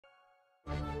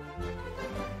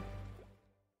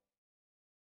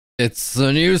It's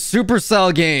the new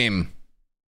Supercell game.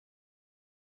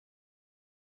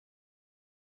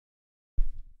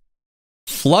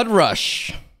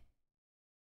 Floodrush.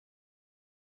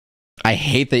 I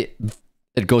hate that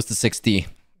it goes to 60.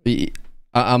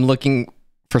 I'm looking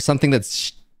for something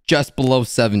that's just below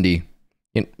 70.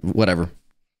 Whatever.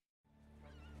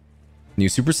 New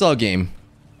Supercell game.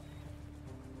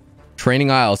 Training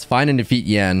Isles. Find and defeat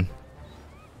Yan.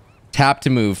 Tap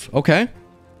to move. Okay.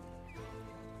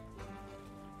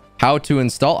 How to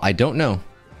install? I don't know.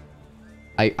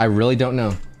 I really don't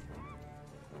know.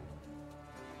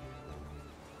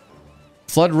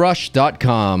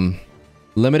 Floodrush.com.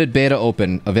 Limited beta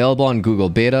open. Available on Google.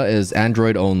 Beta is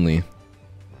Android only.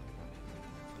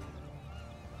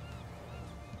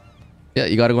 Yeah,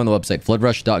 you gotta go on the website.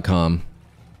 Floodrush.com.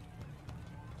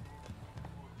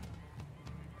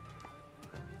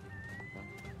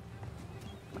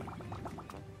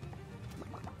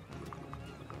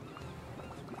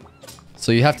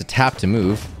 So you have to tap to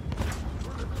move.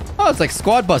 Oh, it's like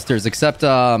Squad Busters, except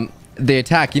they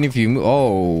attack even if you move.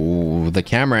 Oh, the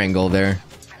camera angle there.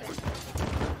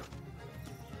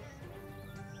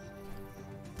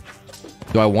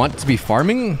 Do I want to be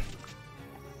farming?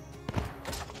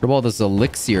 What about this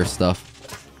elixir stuff?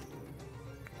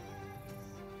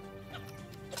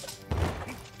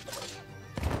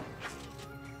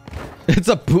 It's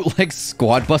a bootleg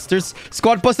Squad Busters.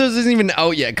 Squad Busters isn't even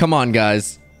out yet. Come on,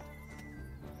 guys.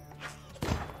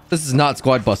 This is not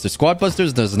Squad Busters. Squad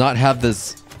Busters does not have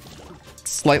this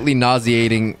slightly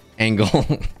nauseating angle.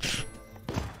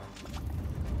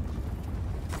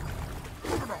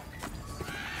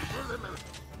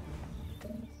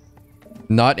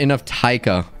 Not enough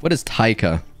Taika. What is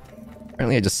Taika?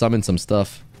 Apparently I just summoned some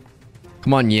stuff.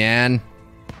 Come on, Yan.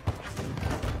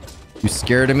 You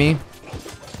scared of me?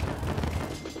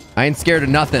 I ain't scared of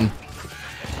nothing.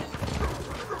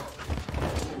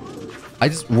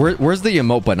 Where's the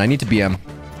emote button? I need to BM.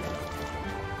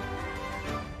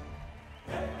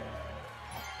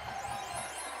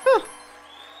 Huh.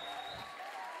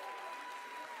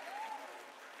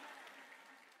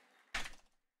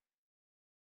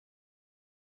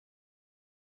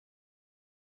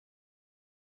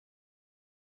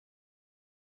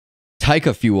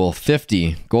 Taika fuel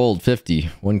 50, gold 50,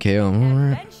 1 KO.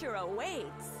 Adventure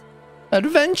awaits.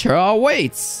 Adventure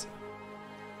awaits.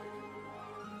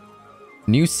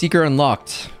 New seeker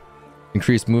unlocked.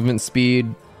 Increased movement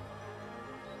speed.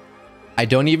 I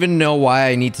don't even know why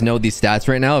I need to know these stats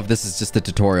right now if this is just a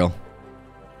tutorial.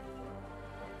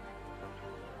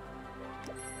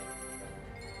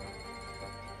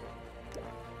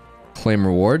 Claim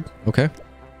reward. Okay.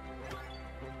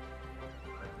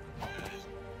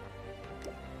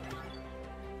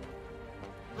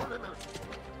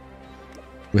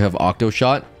 We have Octo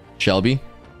Shot. Shelby.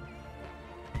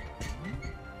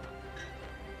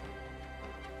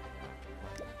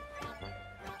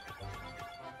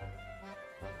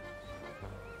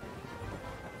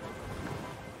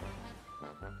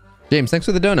 James, thanks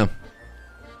for the dono.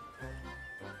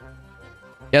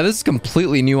 Yeah, this is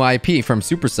completely new IP from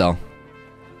Supercell.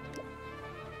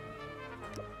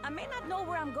 I may not know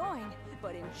where I'm going,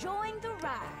 but enjoying the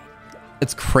ride.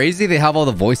 It's crazy they have all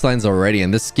the voice lines already,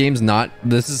 and this game's not...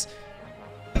 This is...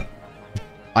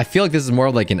 I feel like this is more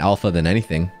of like an alpha than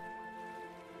anything.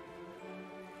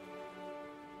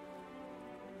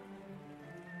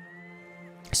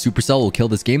 Supercell will kill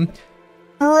this game?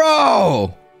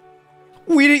 Bro!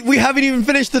 We haven't even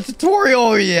finished the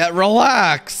tutorial yet.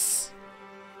 Relax.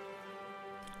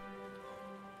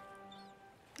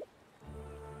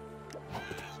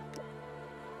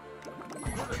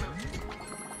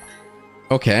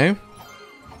 Okay.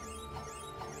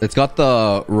 It's got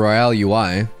the Royale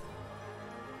UI.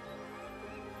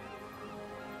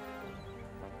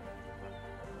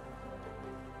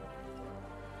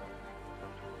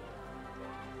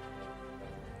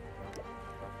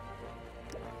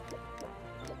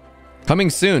 Coming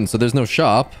soon, so there's no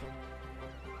shop.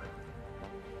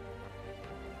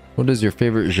 What is your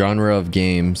favorite genre of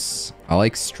games? I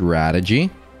like strategy.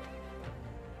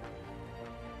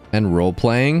 And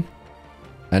role-playing.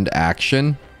 And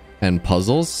action. And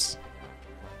puzzles.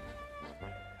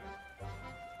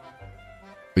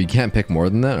 But you can't pick more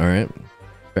than that? Alright.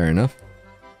 Fair enough.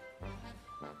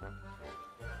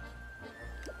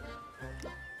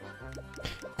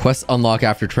 Quest unlock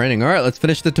after training. Alright, let's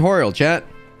finish the tutorial, chat.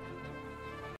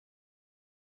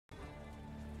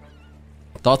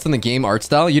 Thoughts on the game art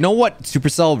style? You know what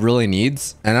Supercell really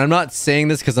needs? And I'm not saying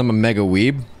this because I'm a mega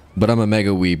weeb, but I'm a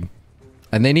mega weeb.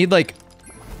 And they need like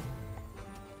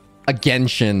a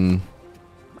Genshin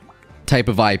type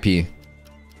of IP.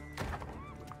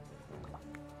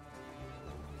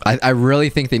 I really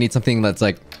think they need something that's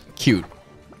like cute.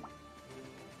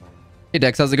 Hey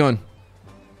Dex, how's it going?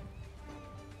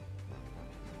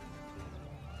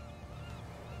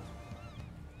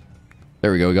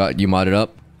 There we go. We got you modded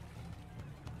up.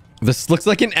 This looks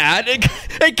like an ad.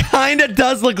 It kind of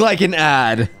does look like an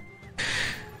ad.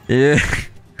 Yeah.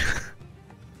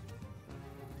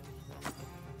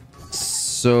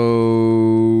 So,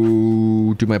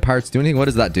 do my parts do anything? What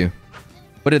does that do?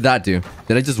 What did that do?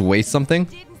 Did I just waste something?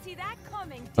 Didn't see that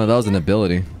coming. Oh, that was an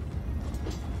ability.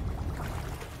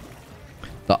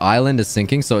 The island is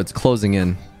sinking, so it's closing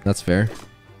in. That's fair.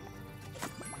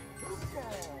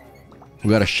 We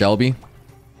got a Shelby.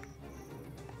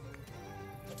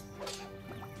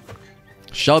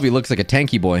 Shelby looks like a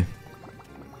tanky boy.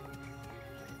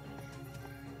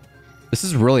 This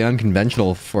is really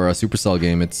unconventional for a Supercell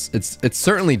game. It's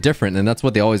certainly different, and that's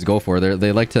what they always go for.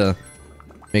 They like to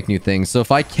make new things. So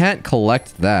if I can't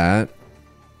collect that,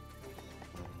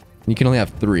 you can only have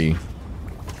 3.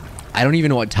 I don't even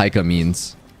know what Taika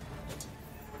means.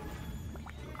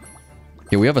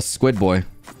 Okay, we have a squid boy.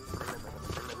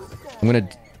 I'm gonna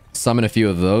summon a few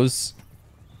of those.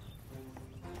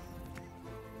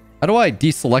 How do I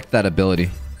deselect that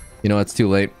ability? You know, it's too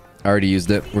late. I already used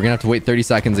it. We're gonna have to wait 30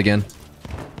 seconds again.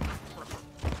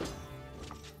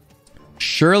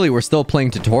 Surely we're still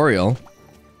playing tutorial.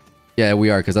 Yeah,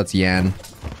 we are, because that's Yan,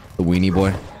 the weenie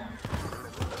boy.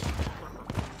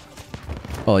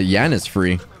 Oh, Yan is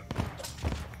free.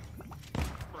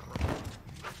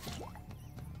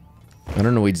 I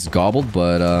don't know what he just gobbled,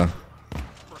 but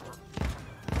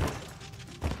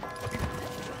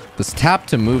this tap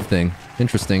to move thing.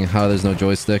 Interesting how there's no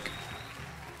joystick.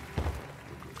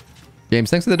 James,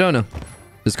 thanks for the dono.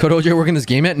 Does Code OJ work in this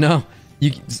game yet? No.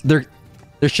 They're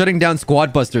shutting down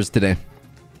Squad Busters today.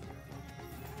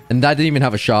 And that didn't even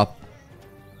have a shop.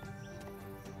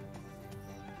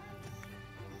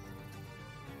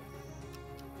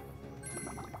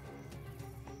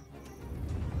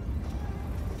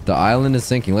 The island is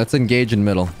sinking. Let's engage in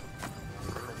middle.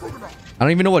 I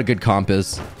don't even know what a good comp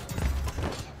is.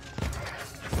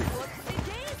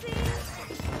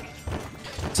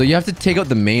 So you have to take out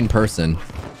the main person.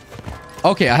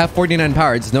 Okay, I have 49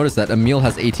 power. I just noticed that Emil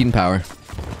has 18 power.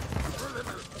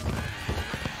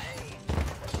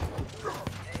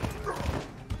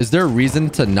 Is there a reason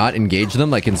to not engage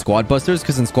them like in Squad Busters?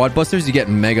 Because in Squad Busters, you get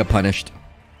mega punished.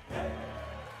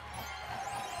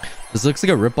 This looks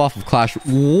like a ripoff of Clash.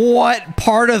 What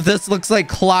part of this looks like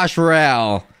Clash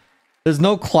Royale? There's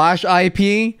no Clash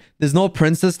IP. There's no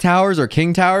Princess Towers or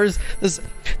King Towers.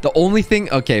 The only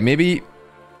thing... Okay, maybe...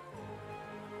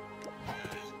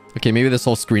 Okay, maybe this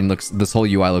whole screen looks... This whole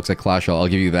UI looks like Clash Royale. I'll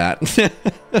give you that.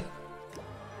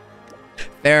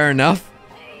 Fair enough.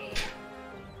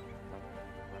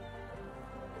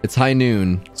 It's high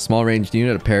noon. Small ranged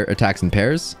unit attacks in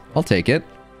pairs. I'll take it.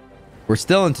 We're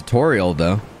still in tutorial,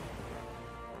 though.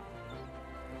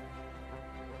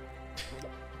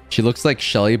 She looks like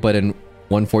Shelly, but in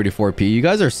 144p. You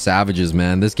guys are savages,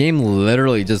 man. This game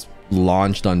literally just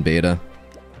launched on beta.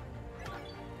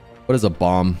 What is a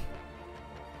bomb?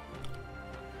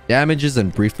 Damages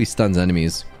and briefly stuns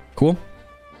enemies. Cool.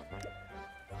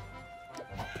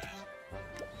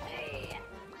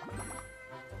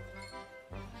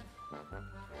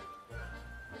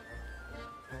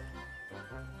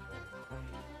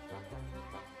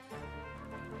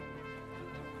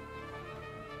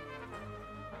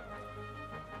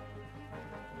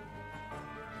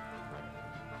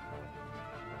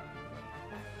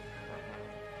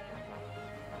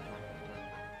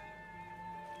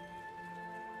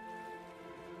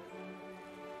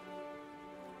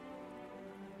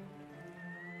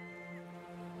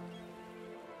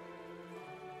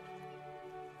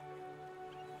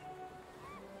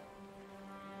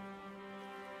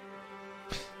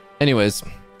 Anyways,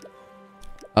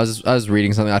 I was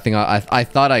reading something. I think I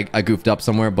thought I goofed up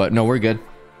somewhere, but no, we're good.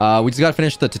 We just gotta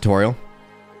finish the tutorial.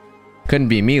 Couldn't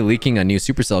be me leaking a new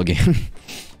Supercell game.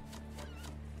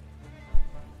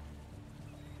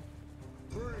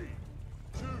 3,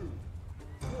 2,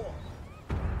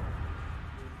 1.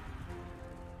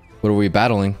 What are we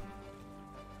battling?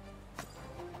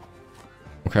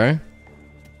 Okay.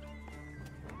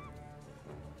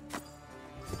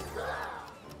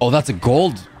 Oh, that's a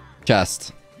gold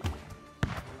chest.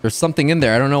 There's something in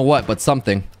there. I don't know what, but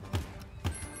something.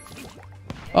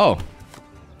 Oh.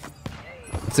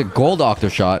 It's a gold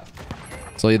Octoshot.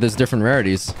 So yeah, there's different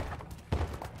rarities.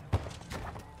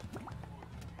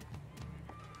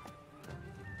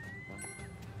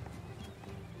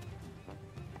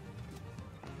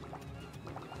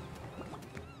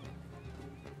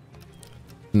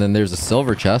 And then there's a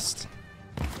silver chest.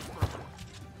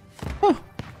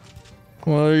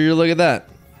 Well, you look at that.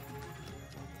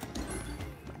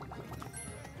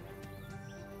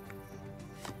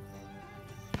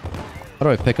 How do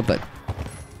I pick up that?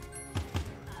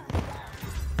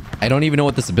 I don't even know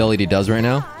what this ability does right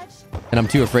now. And I'm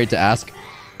too afraid to ask.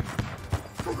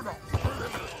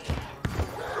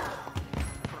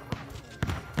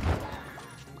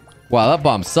 Wow, that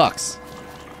bomb sucks.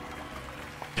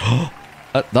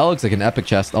 That looks like an epic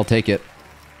chest. I'll take it.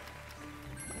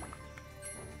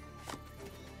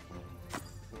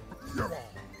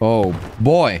 Oh,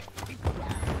 boy.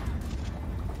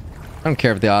 I don't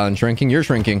care if the island's shrinking. You're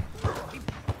shrinking.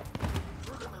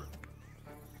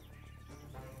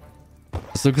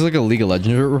 This looks like a League of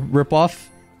Legends ripoff.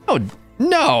 Oh,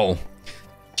 no.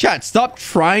 Chat, stop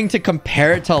trying to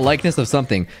compare it to a likeness of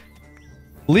something.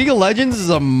 League of Legends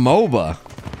is a MOBA.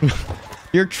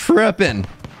 You're tripping.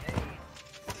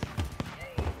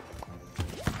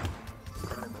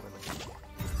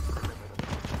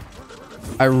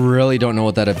 I really don't know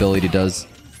what that ability does.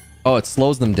 Oh, it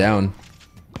slows them down.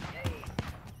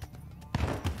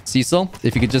 Cecil,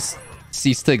 if you could just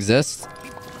cease to exist,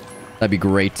 that'd be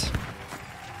great.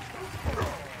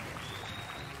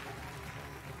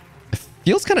 It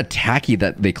feels kind of tacky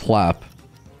that they clap.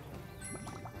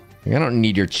 I don't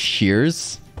need your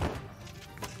cheers.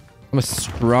 I'm a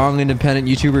strong, independent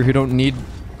YouTuber who don't need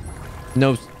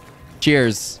no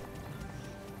cheers.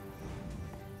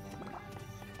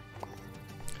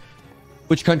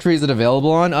 Which country is it available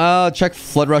on? Check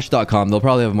floodrush.com. They'll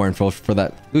probably have more info for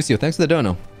that. Lucio, thanks for the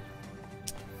dono.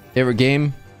 Favorite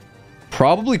game?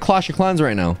 Probably Clash of Clans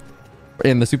right now.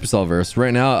 In the Supercell verse.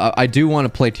 Right now, I do want to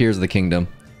play Tears of the Kingdom.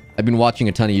 I've been watching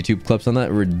a ton of YouTube clips on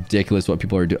that. Ridiculous what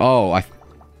people are doing. Oh,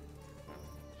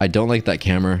 I don't like that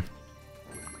camera.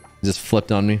 It just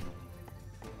flipped on me.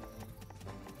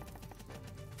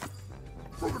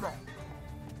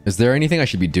 Is there anything I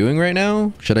should be doing right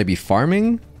now? Should I be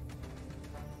farming?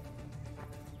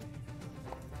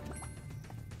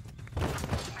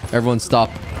 Everyone stop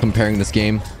comparing this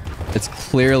game. It's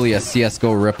clearly a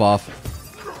CSGO ripoff.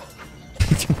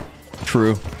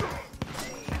 True.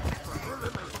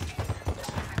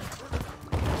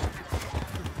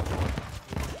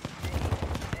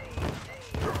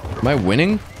 Am I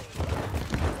winning?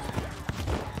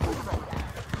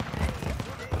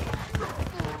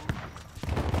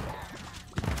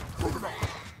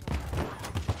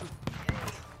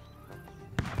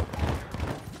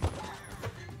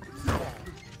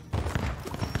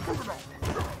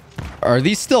 Are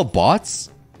these still bots?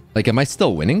 Like, am I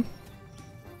still winning?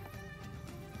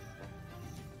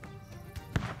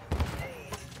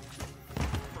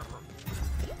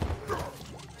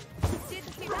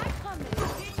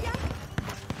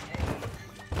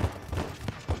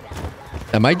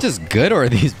 Am I just good or are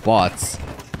these bots?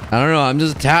 I don't know. I'm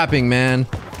just tapping, man.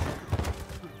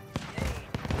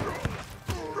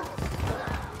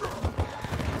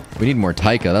 We need more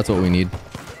Taika. That's what we need.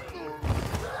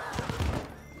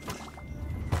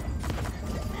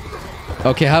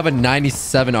 Okay, I have a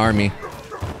 97 army.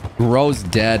 Gro's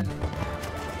dead.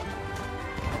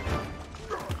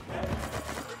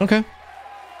 Okay.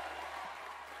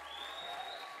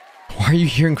 Why are you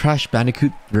hearing Crash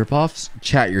Bandicoot ripoffs?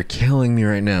 Chat, you're killing me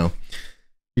right now.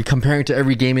 You're comparing to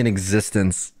every game in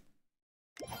existence.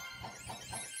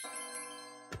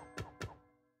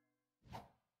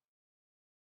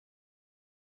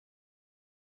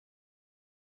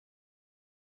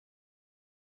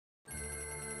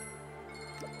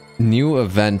 New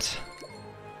event.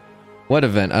 What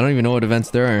event? I don't even know what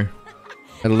events there are.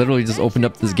 I literally just opened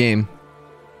up this game.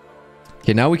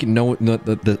 Okay, now we can know what. Blah,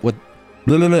 blah,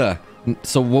 blah.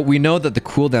 So what we know that the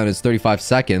cooldown is 35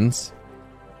 seconds.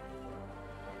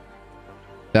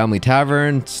 Family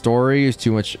Tavern, story is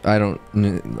too much. I don't.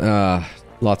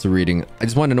 Lots of reading. I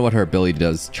just want to know what her ability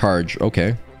does. Charge.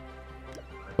 Okay.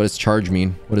 What does charge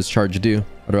mean? What does charge do?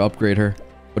 How do I upgrade her?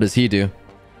 What does he do?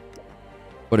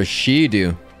 What does she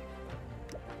do?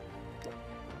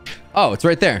 Oh, it's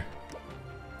right there.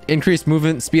 Increased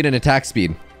movement speed and attack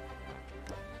speed.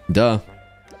 Duh.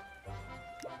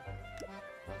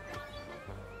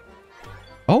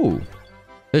 Oh.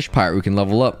 Fish pirate, we can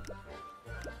level up.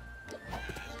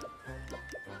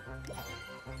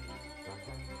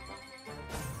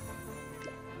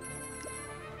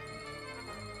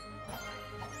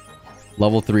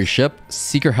 Level 3 ship.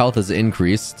 Seeker health is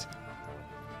increased.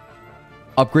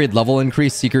 Upgrade level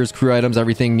increase. Seekers, crew items,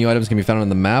 everything. New items can be found on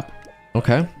the map.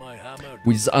 Okay.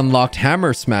 We just unlocked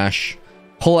Hammer Smash.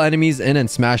 Pull enemies in and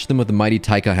smash them with the mighty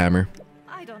Taika hammer.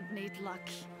 I don't need luck.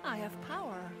 I have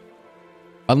power.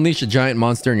 Unleash a giant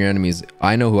monster on your enemies.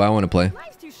 I know who I want to play.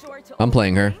 Life's too short to I'm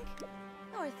playing her.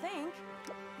 Or think.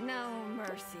 No mercy.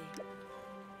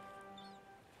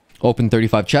 Open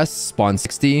 35 chests, spawn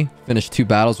 60, finish 2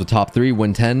 battles with top 3,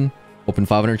 win 10, open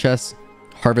 500 chests,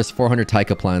 harvest 400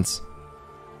 Taika plants.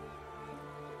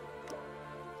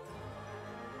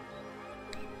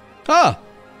 Ah!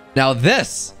 Now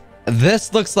this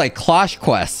looks like Clash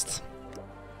Quest.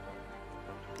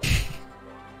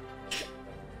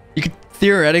 You could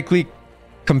theoretically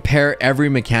compare every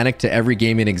mechanic to every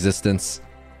game in existence.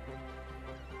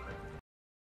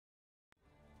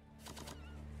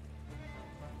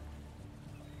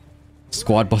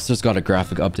 Squad Busters got a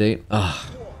graphic update. Ugh.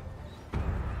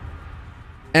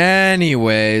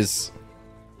 Anyways.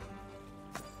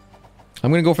 I'm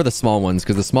gonna go for the small ones,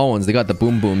 because the small ones, they got the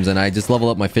boom booms, and I just level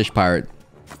up my fish pirate.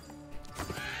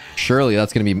 Surely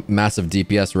that's gonna be massive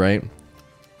DPS, right?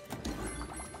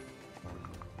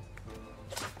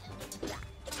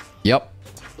 Yep,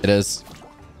 it is.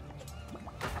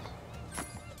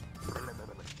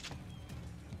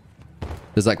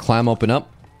 Does that clam open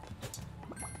up?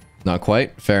 Not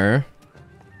quite. Fair.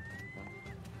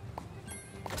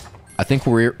 I think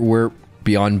we're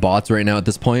beyond bots right now at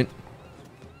this point.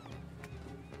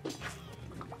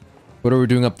 What are we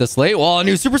doing up this late? Well, a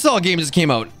new Supercell game just came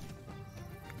out.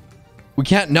 We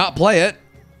can't not play it.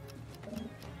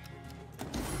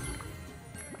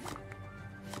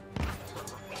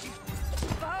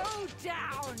 Bow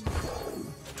down.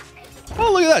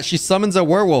 Oh, look at that. She summons a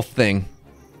werewolf thing.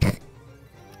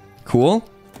 Cool.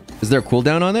 Is there a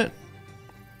cooldown on it?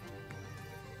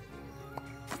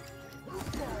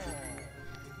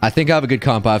 I think I have a good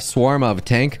comp. I have Swarm, I have a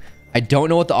tank. I don't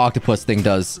know what the octopus thing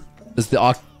does. Is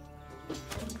the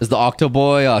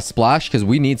Octoboy splash? Because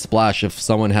we need splash if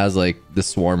someone has like this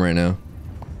Swarm right now.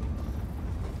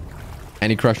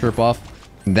 Any crush ripoff?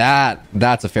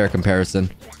 That's a fair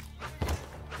comparison.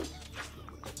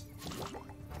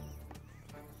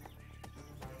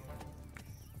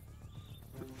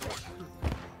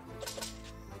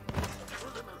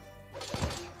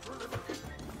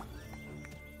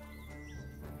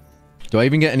 Do I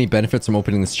even get any benefits from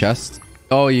opening this chest?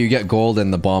 Oh, you get gold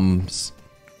and the bombs.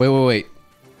 Wait.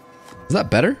 Is that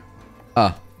better?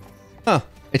 Huh.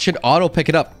 It should auto pick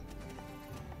it up.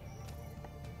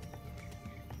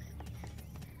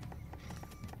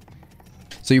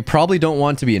 So you probably don't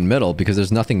want to be in middle because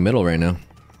there's nothing middle right now.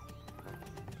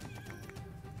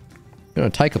 You know,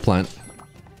 a Taika plant.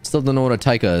 Still don't know what a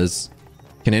Taika is.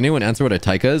 Can anyone answer what a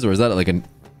Taika is? Or is that like a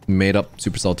made up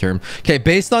Supercell term? Okay,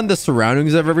 based on the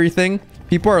surroundings of everything,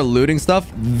 people are looting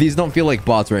stuff. These don't feel like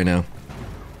bots right now.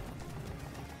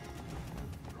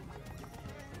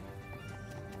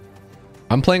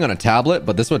 I'm playing on a tablet,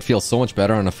 but this would feel so much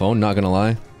better on a phone, not gonna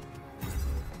lie.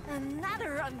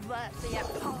 Another unworthy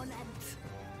opponent.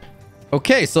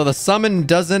 Okay, so the summon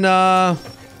doesn't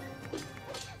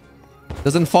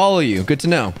follow you. Good to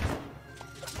know.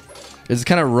 It just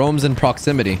kind of roams in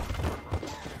proximity.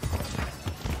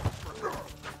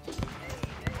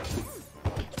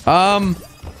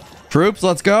 Troops,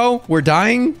 let's go. We're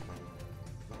dying.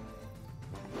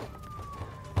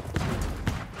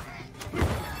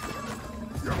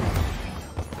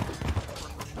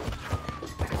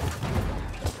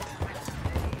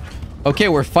 Okay,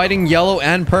 we're fighting yellow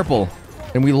and purple.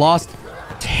 And we lost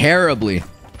terribly.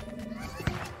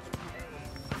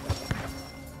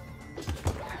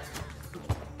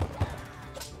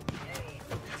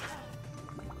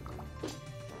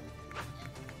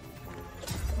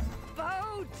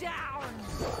 Bow down.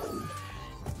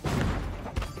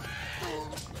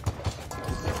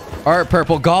 Alright,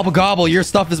 purple. Gobble gobble. Your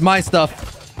stuff is my stuff.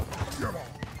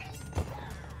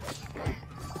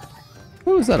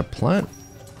 Ooh, is that a plant?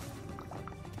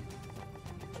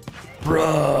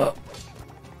 Bruh.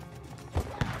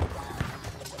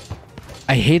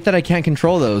 I hate that I can't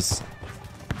control those.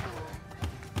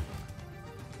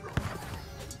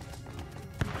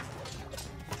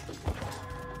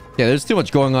 Yeah, there's too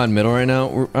much going on middle right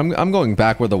now. I'm going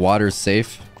back where the water's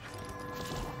safe.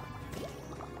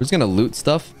 We're just gonna loot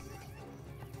stuff.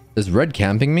 Is red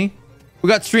camping me? We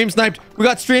got stream sniped! We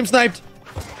got stream sniped!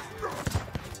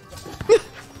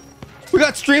 We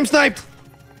got stream sniped!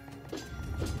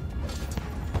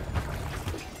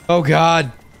 Oh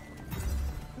god.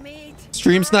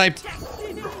 Stream sniped.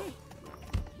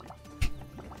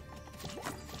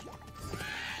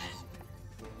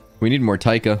 We need more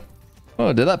Taika.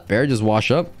 Oh, did that bear just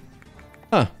wash up?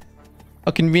 Huh.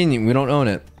 How convenient. We don't own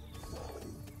it.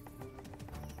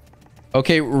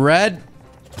 Okay, red.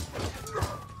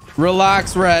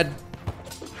 Relax, red.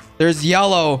 There's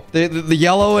yellow. The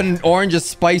yellow and orange is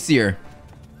spicier.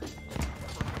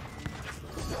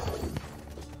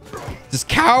 Just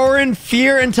cower in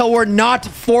fear until we're not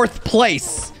 4th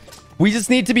place. We just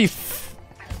need to be...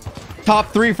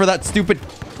 top 3 for that stupid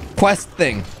quest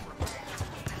thing.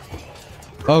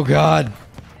 Oh god.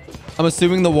 I'm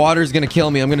assuming the water's gonna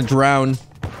kill me. I'm gonna drown.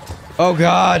 Oh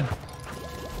god.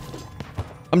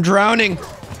 I'm drowning.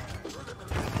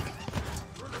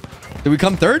 Did we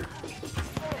come 3rd?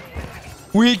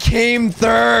 We came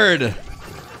 3rd.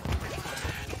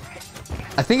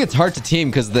 I think it's hard to team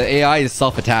because the AI is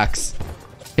self-attacks.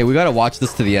 Okay, we gotta watch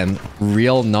this to the end.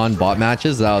 Real non-bot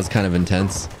matches. That was kind of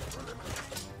intense.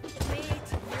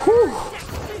 Whew.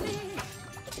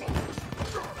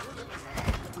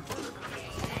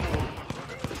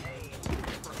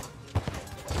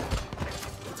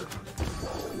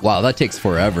 Wow, that takes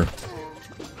forever.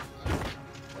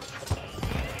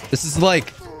 This is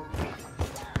like...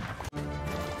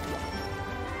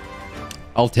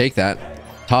 I'll take that.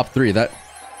 Top 3.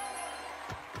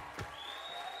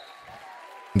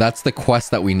 That's the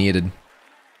quest that we needed.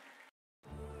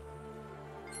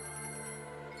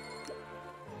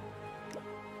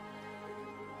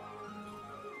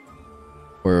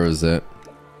 Where is it?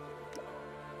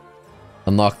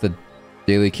 Unlock the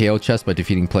daily KO chest by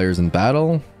defeating players in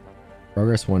battle.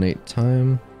 Progress 1/8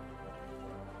 time.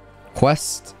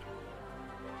 Quest.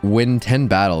 Win 10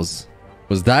 battles.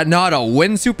 Was that not a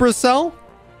win, Supercell?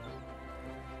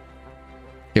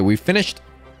 Okay, we finished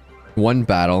 1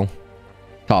 battle.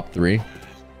 Top 3.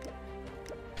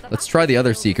 Let's try the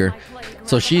other seeker.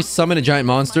 So she summoned a giant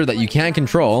monster that you can't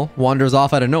control, wanders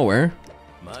off out of nowhere,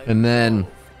 and then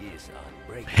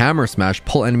hammer smash,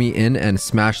 pull enemy in and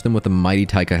smash them with a mighty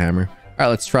Taika hammer. All right,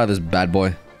 let's try this bad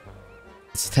boy.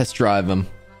 Let's test drive him.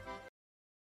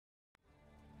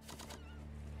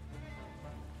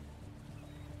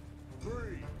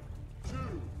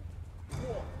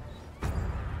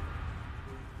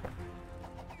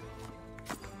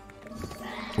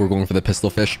 We're going for the pistol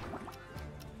fish.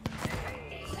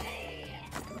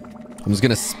 I'm just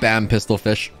gonna spam pistol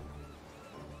fish.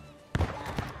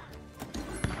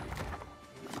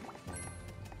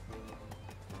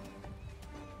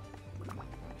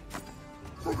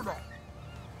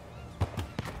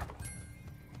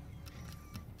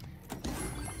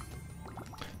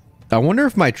 I wonder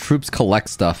if my troops collect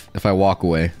stuff if I walk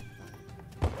away.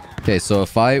 Okay, so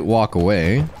if I walk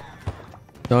away...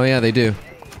 Oh yeah, they do.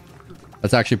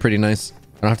 That's actually pretty nice.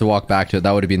 I don't have to walk back to it.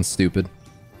 That would have been stupid.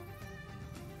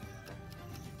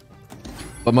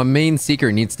 But my main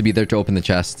seeker needs to be there to open the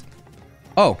chest.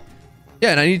 Oh. Yeah,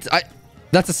 and I need to...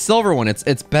 That's a silver one.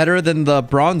 It's better than the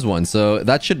bronze one, so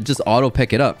that should just auto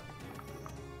pick it up.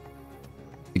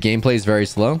 The gameplay is very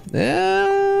slow.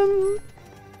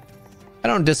 I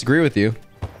don't disagree with you.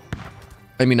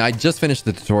 I mean, I just finished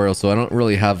the tutorial, so I don't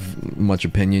really have much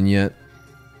opinion yet.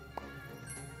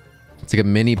 It's like a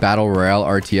mini battle royale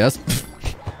RTS.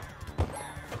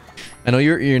 I know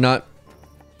you're not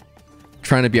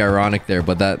trying to be ironic there,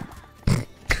 but that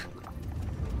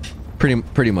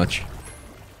pretty much.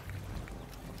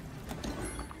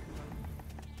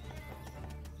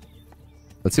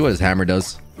 Let's see what his hammer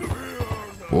does.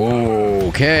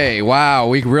 Okay, wow,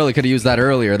 we really could have used that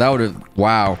earlier. That would have...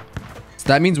 Wow. So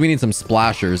that means we need some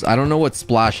splashers. I don't know what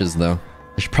splashes, though.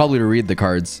 I should probably read the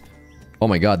cards. Oh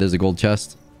my god, there's a gold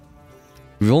chest.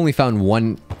 We've only found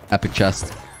 1 epic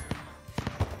chest.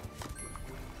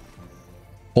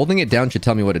 Holding it down should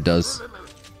tell me what it does.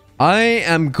 I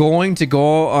am going to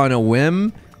go on a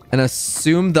whim and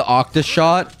assume the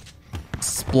Octashot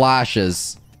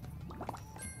splashes.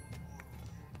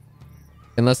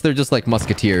 Unless they're just like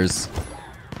musketeers.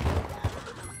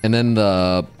 And then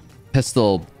the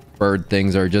pistol bird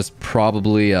things are just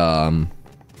probably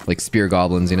like spear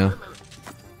goblins, you know?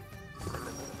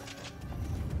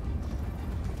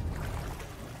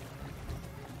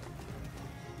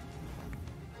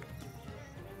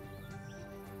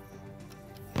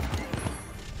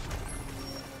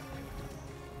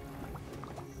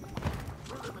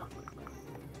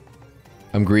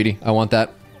 I'm greedy. I want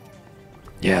that.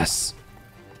 Yes.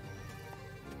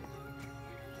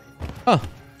 Huh.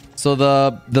 So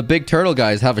the big turtle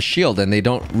guys have a shield and they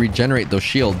don't regenerate those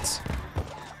shields.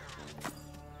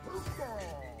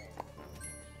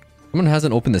 Someone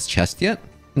hasn't opened this chest yet?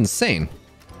 Insane.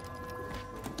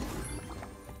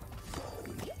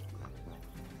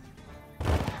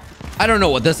 I don't know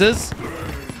what this is,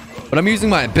 but I'm using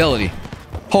my ability.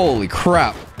 Holy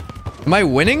crap. Am I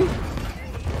winning?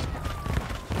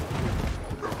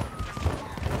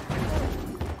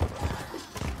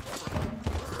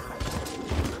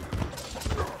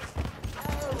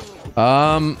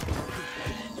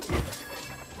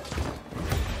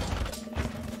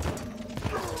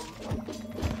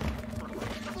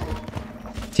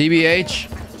 TBH.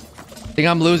 I think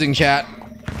I'm losing, chat.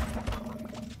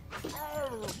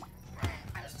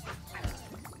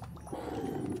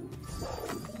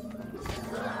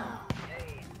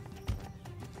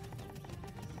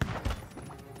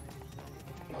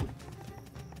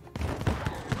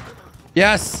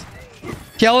 Yes.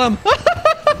 Kill him.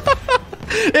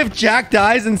 If Jack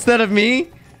dies instead of me,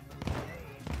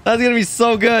 that's gonna be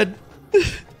so good.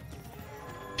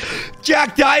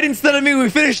 Jack died instead of me. We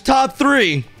finished top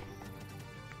 3.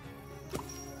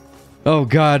 Oh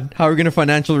god, how are we gonna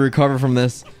financially recover from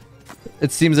this?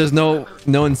 It seems there's no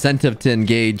incentive to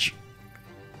engage.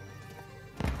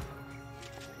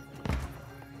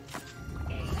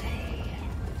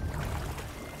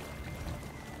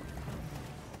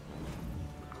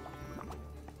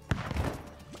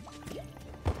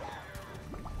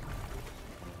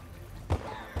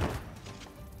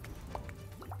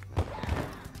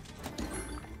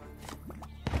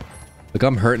 Look,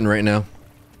 I'm hurting right now.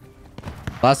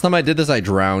 Last time I did this, I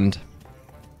drowned.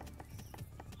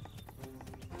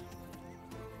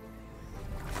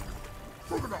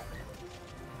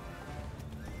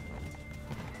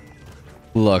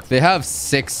 Look, they have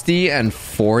 60 and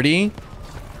 40.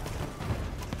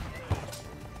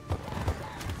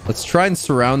 Let's try and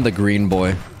surround the green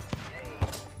boy.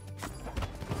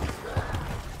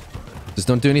 Just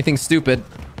don't do anything stupid.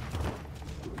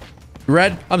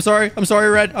 Red, I'm sorry. I'm sorry,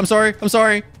 Red. I'm sorry. I'm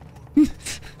sorry.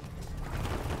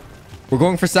 We're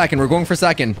going for second. We're going for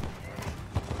second.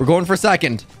 We're going for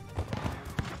second.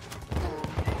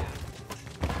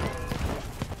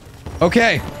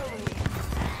 Okay.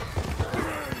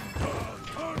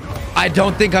 I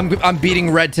don't think I'm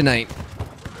beating Red tonight.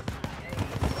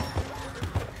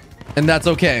 And that's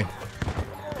okay.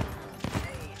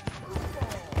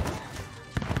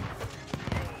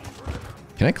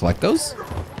 Can I collect those?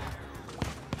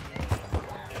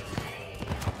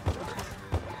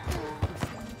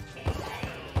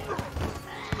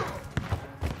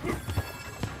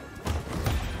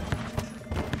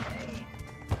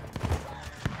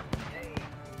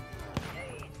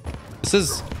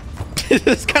 This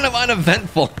is kind of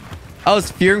uneventful. I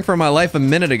was fearing for my life a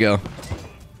minute ago.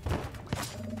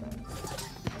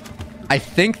 I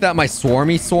think that my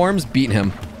swarmy swarms beat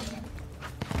him.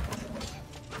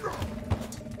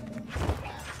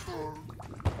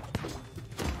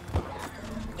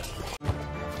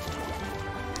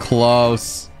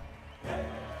 Close.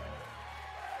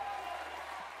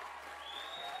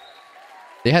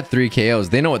 They had 3 KOs.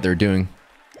 They know what they're doing.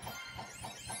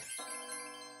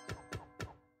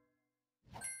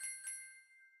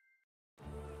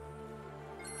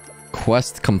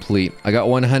 Quest complete. I got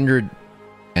 100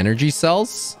 energy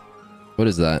cells. What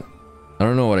is that? I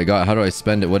don't know what I got. How do I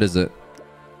spend it? What is it?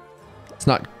 It's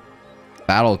not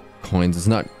battle coins. It's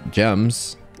not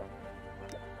gems.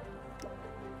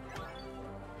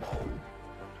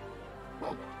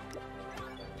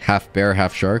 Half bear,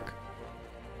 half shark.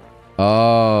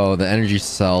 Oh, the energy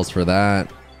cells for that.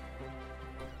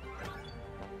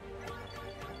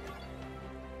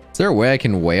 Is there a way I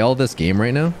can whale this game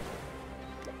right now?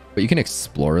 But you can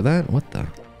explore that? What the?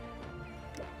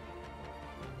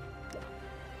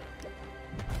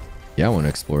 Yeah, I want to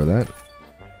explore that.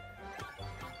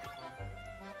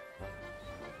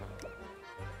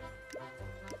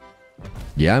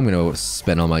 Yeah, I'm going to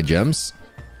spend all my gems.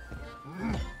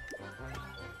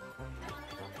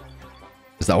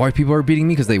 Is that why people are beating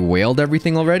me? Because they whaled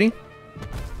everything already?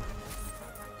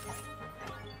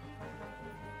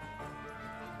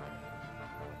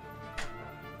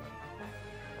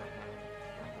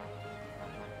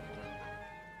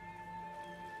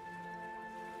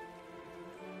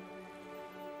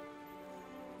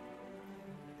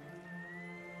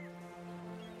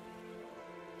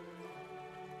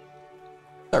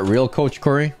 Is that real Coach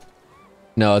Corey?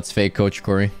 No, it's fake Coach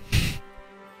Corey.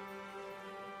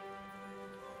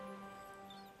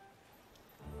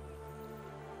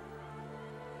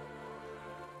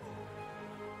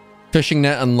 Fishing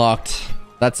net unlocked.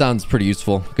 That sounds pretty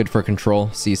useful. Good for control.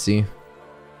 CC.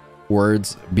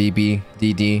 Words. BB.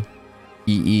 DD.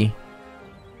 EE.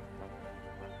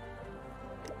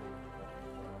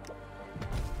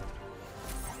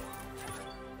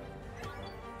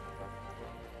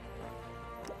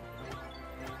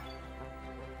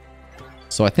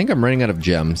 So I think I'm running out of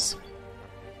gems.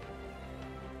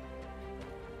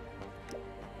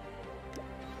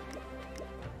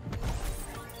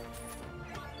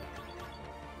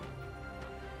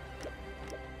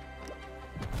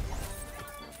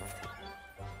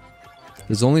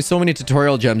 There's only so many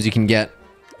tutorial gems you can get.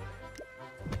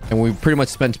 And we've pretty much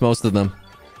spent most of them.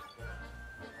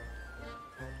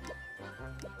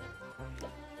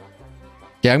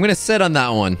 Yeah, I'm gonna sit on that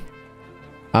one.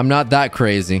 I'm not that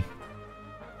crazy.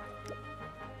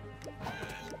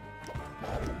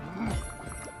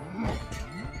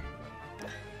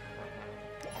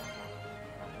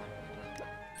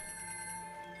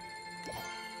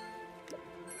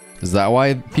 Is that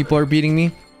why people are beating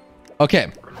me?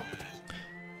 Okay.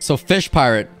 So fish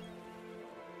pirate.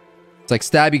 It's like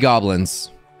stabby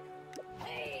goblins.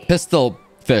 Pistol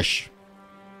fish.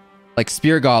 Like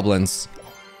spear goblins.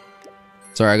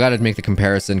 Sorry, I gotta make the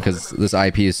comparison because this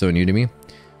IP is so new to me.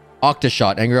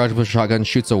 Octoshot. Angry octopus shotgun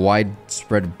shoots a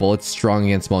widespread bullet strong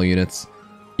against small units.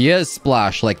 He is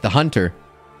splash like the hunter.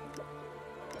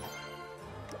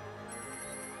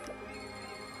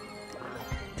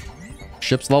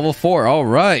 Ship's level 4. All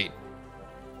right.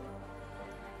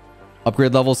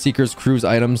 Upgrade level seekers, cruise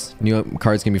items. New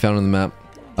cards can be found on the map.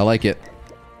 I like it.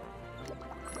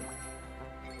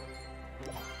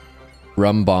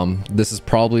 Rum bomb. This is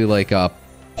probably like a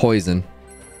poison.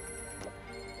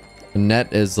 The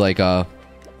net is like a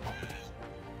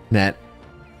net.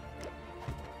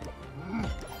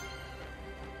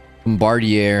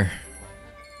 Bombardier.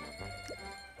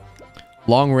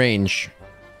 Long range.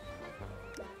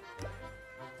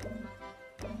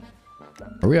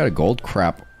 Are we out of gold?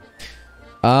 Crap.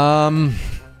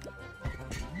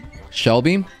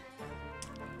 Shelby.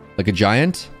 Like a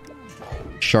giant.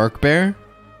 Shark bear.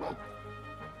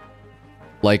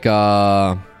 Like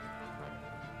a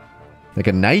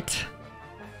knight?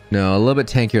 No, a little bit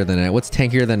tankier than a knight. What's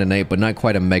tankier than a knight, but not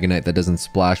quite a mega knight that doesn't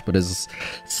splash, but is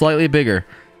slightly bigger.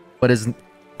 But is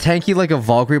tanky like a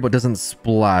Valkyrie, but doesn't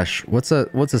splash. What's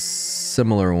a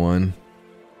similar one?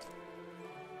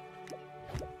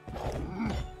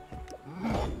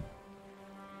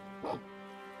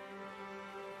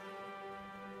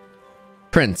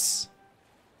 Prince.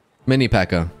 Mini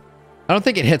P.E.K.K.A. I don't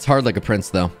think it hits hard like a prince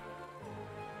though.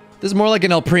 This is more like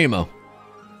an El Primo.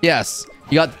 Yes.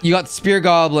 You got spear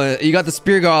goblin, you got the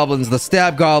spear goblins, the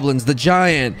stab goblins, the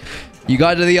giant. You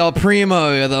got to the El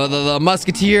Primo, the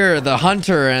musketeer, the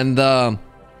hunter, and the...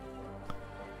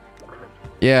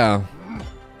 Yeah.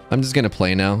 I'm just gonna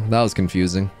play now. That was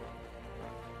confusing.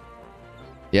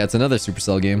 Yeah, it's another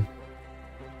Supercell game.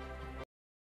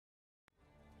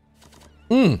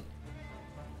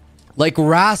 Like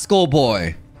Rascal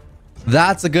Boy.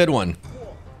 That's a good one.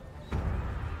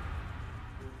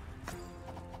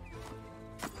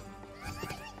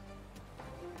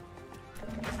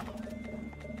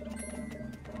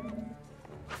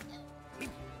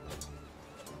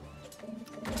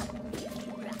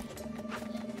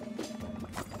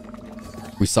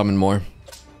 We summon more.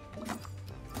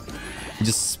 You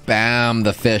just spam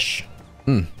the fish.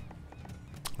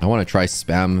 I want to try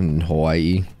spam in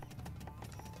Hawaii.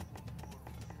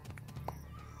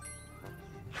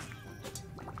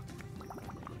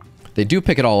 They do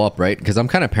pick it all up, right? Because I'm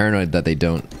kind of paranoid that they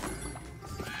don't.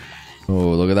 Oh,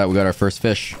 look at that. We got our first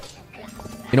fish.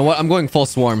 You know what? I'm going full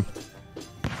swarm.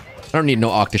 I don't need no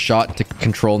Octoshot to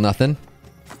control nothing.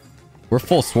 We're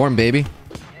full swarm, baby.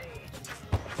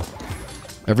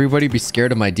 Everybody be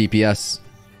scared of my DPS.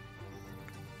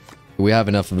 We have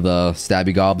enough of the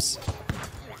stabby gobs.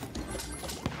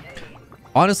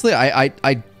 Honestly, you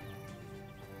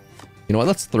know what?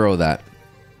 Let's throw that.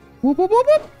 Whoop, whoop, whoop,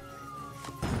 whoop.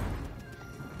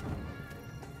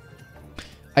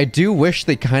 I do wish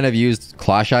they kind of used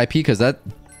Clash IP because that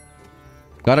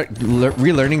got it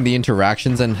relearning the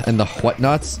interactions and the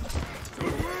whatnots.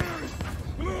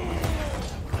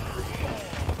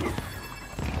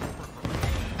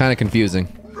 Kind of confusing.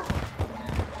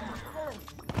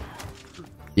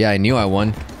 Yeah, I knew I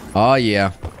won. Oh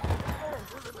yeah.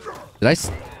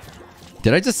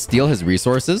 Did I just steal his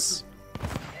resources?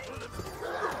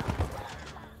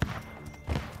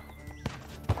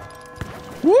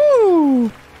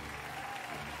 Woo!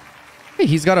 Hey,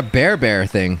 he's got a bear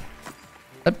thing.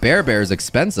 That bear is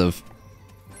expensive.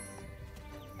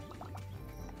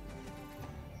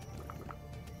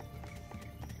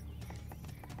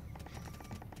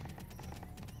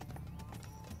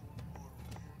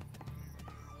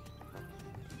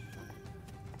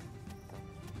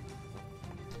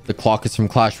 The clock is from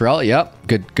Clash Royale. Yep,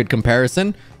 good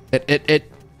comparison. The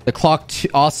clock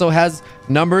also has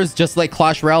numbers, just like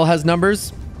Clash Royale has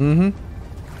numbers.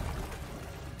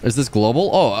 Is this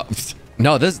global? Oh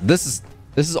no, this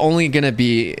is only gonna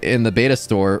be in the beta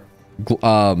store,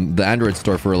 the Android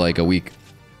store for like a week.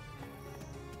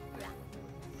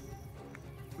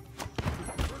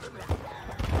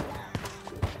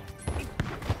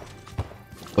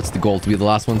 What's the goal? To be the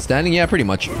last one standing? Yeah, pretty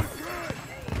much.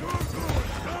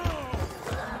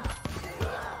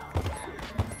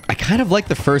 I kind of like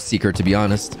the first Seeker, to be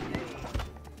honest.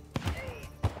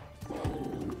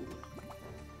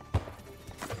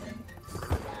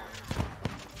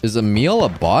 Is Emil a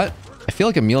bot? I feel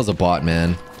like Emil's a bot,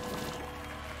 man.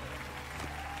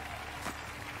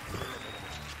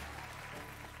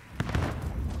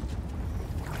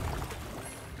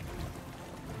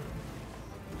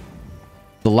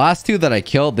 The last two that I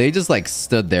killed, they just like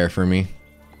stood there for me.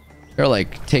 They're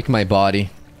like, take my body.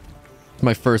 It's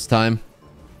my first time.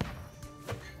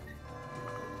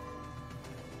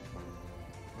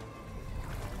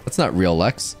 That's not real,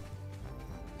 Lex.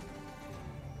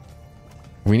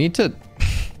 We need to...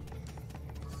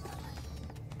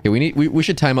 Okay, we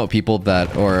should time out people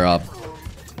that, or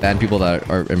ban people that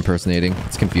are impersonating.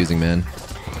 It's confusing, man.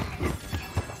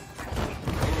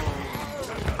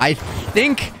 I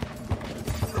think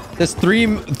this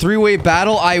three-way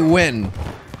battle, I win.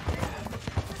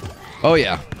 Oh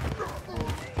yeah.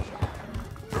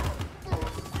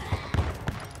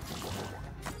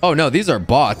 Oh no, these are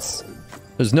bots.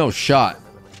 There's no shot.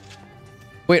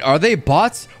 Wait, are they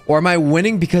bots? Or am I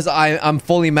winning because I'm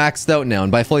fully maxed out now?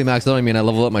 And by fully maxed out, I mean I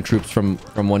level up my troops from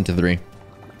 1 to 3.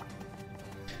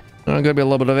 Gonna be a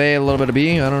little bit of A, a little bit of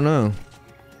B. I don't know.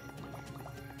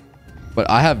 But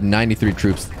I have 93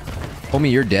 troops.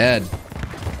 Homie, you're dead.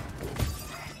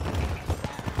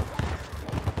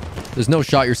 There's no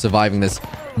shot you're surviving this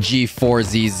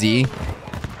G4ZZ.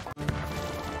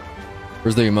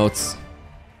 Where's the emotes?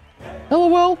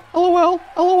 LOL, LOL,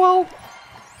 LOL.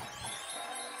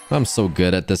 I'm so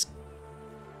good at this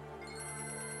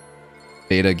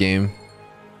beta game.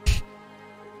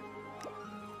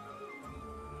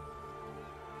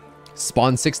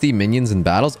 Spawn 60 minions in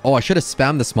battles? Oh, I should have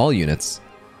spammed the small units.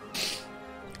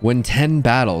 Win 10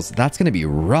 battles. That's going to be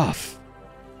rough.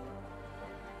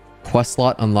 Quest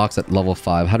slot unlocks at level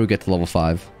 5. How do we get to level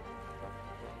 5?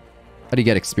 How do you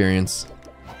get experience?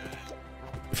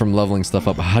 From leveling stuff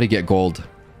up. How do you get gold?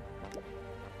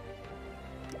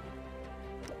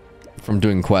 From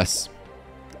doing quests.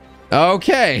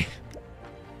 Okay.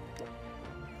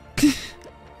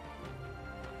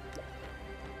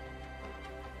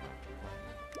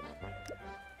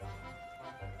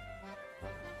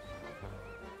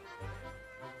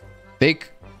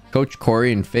 Fake Coach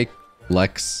Corey and fake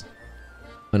Lex.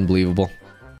 Unbelievable.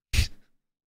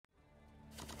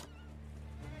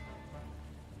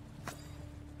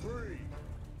 3,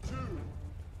 2, 1.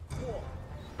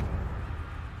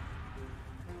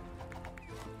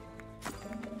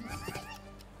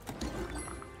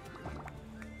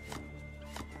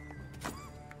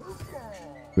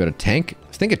 We got a tank.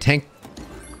 I think a tank.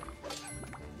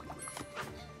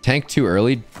 Tank too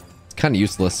early. It's kind of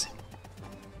useless.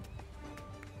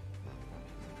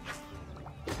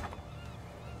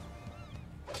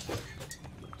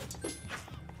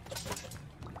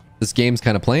 This game's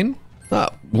kind of plain.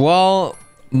 Well,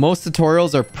 most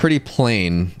tutorials are pretty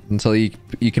plain until you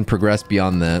can progress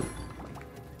beyond that.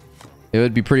 It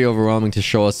would be pretty overwhelming to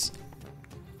show us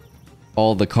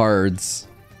all the cards.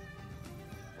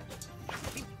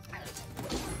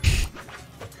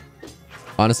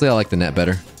 Honestly, I like the net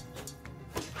better.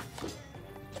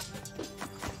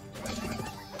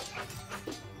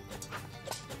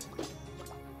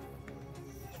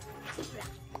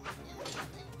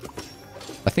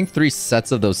 I think 3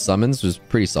 sets of those summons was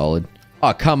pretty solid.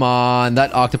 Oh, come on.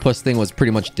 That octopus thing was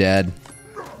pretty much dead.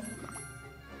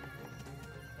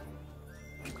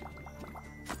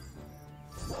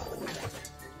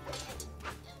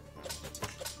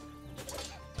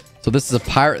 So this is a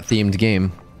pirate-themed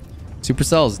game.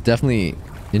 Supercell is definitely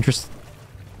interested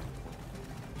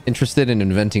in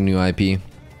inventing new IP.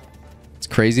 It's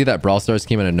crazy that Brawl Stars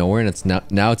came out of nowhere and it's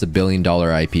now it's $1 billion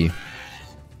IP.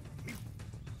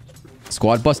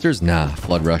 Squad Busters? Nah,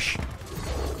 Floodrush.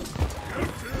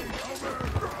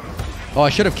 Oh, I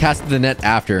should have casted the net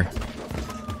after.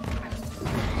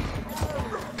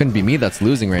 Couldn't be me that's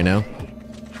losing right now.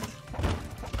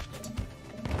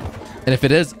 And if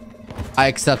it is, I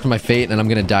accept my fate and I'm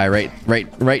gonna die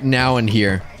right now and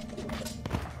here.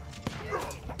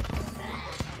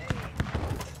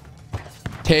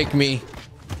 Take me.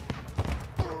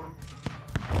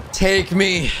 Take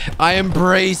me. I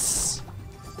embrace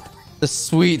the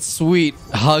sweet, sweet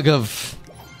hug of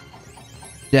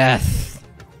death.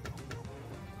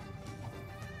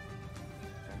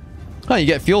 Oh, you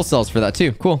get fuel cells for that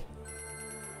too. Cool.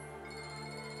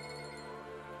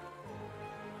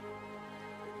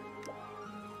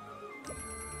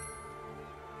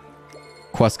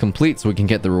 Quest complete, so we can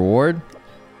get the reward.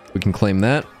 We can claim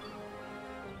that.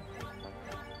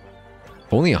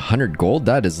 Only 100 gold?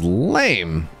 That is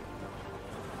lame.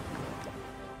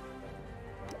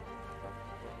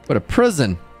 What a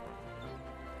prison.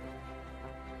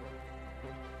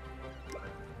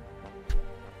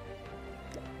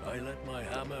 I let my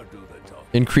hammer do the talking.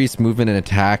 Increased movement and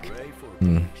attack.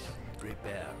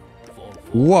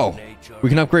 Whoa. We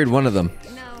can upgrade one of them.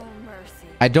 No mercy.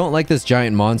 I don't like this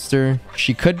giant monster.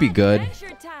 She could be good.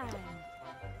 Adventure time.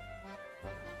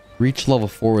 Reach level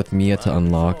 4 with Mia to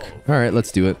unlock. Alright,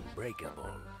 let's do it.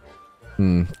 Breakable.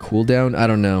 Cooldown? I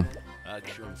don't know.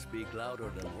 Actions speak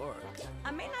louder than words. I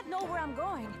may not know where I'm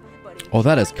going, but Oh,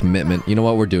 that is commitment. You know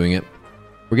what? We're doing it.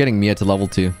 We're getting Mia to level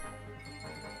 2.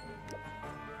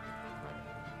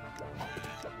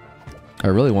 I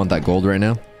really want that gold right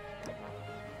now.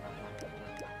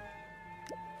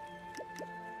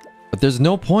 But there's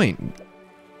no point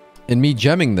in me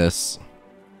gemming this.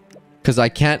 Because I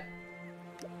can't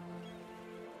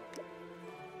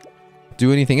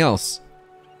do anything else.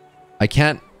 I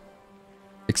can't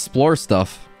explore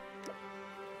stuff.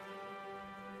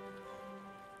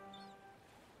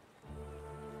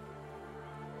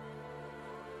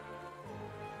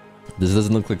 This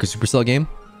doesn't look like a Supercell game.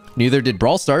 Neither did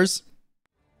Brawl Stars.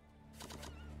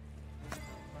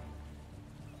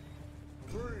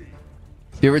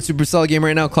 Favorite Supercell game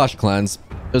right now? Clash of Clans.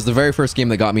 It was the very first game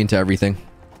that got me into everything.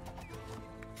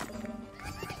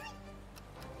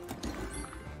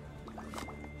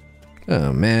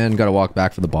 Oh man, gotta walk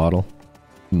back for the bottle.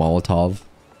 Molotov.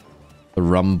 The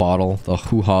rum bottle. The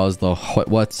hoo-haws. The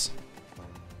what's.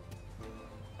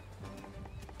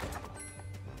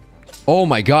 Oh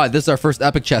my god, this is our first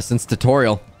epic chest since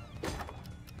tutorial.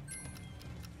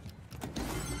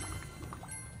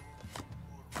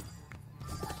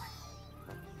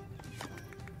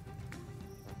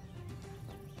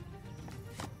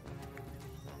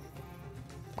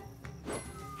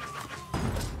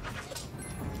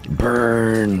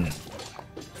 Burn.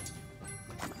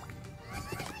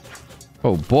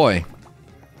 Oh boy.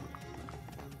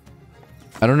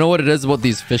 I don't know what it is about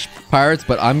these fish pirates,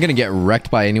 but I'm gonna get wrecked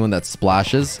by anyone that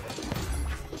splashes.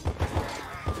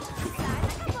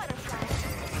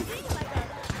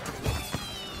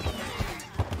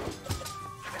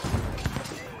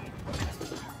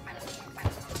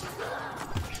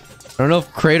 I don't know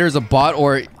if Crater's a bot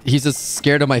or he's just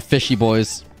scared of my fishy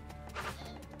boys.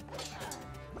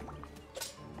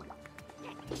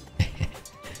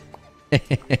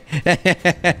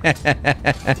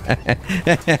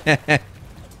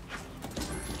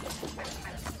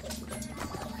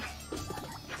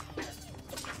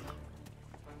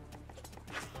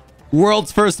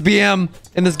 World's first BM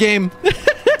in this game.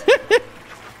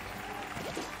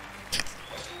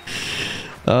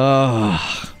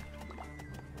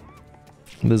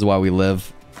 This is why we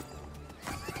live.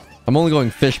 I'm only going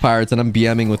fish pirates and I'm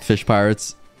BMing with fish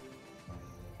pirates.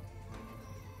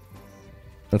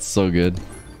 That's so good.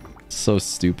 So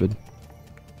stupid.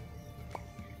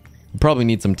 Probably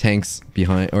need some tanks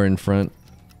behind or in front.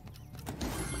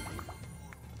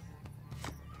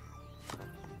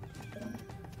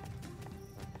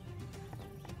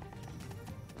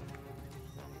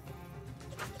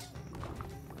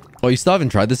 Oh, you still haven't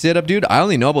tried this yet, dude? I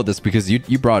only know about this because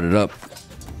you brought it up.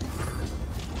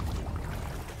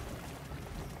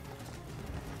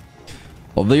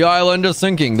 Well, the island is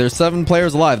sinking. There's 7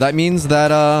 players alive. That means that,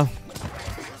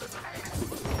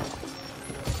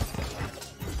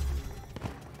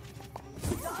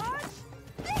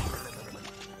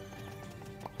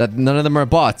 that none of them are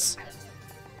bots.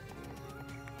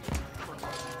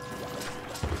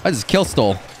 I just kill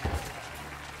stole.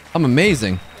 I'm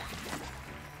amazing.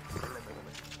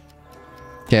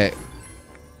 Okay.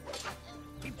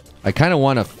 I kind of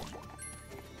want a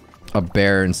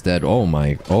bear instead. Oh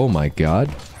my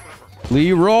god.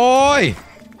 Leroy!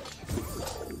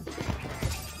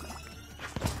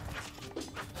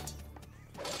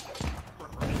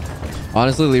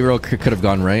 Honestly, Leroy could have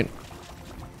gone right.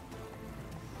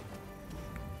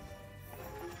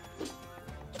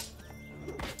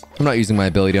 I'm not using my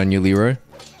ability on you, Leroy.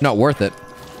 Not worth it.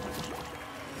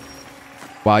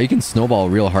 Wow, you can snowball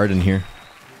real hard in here.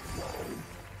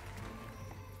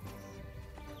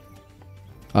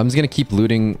 I'm just gonna keep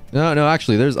looting. No,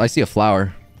 actually, I see a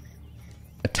flower.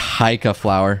 A Taika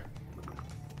flower.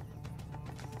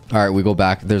 Alright, we go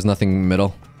back. There's nothing in the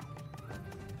middle.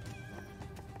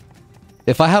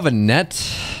 If I have a net,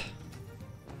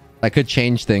 I could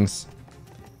change things.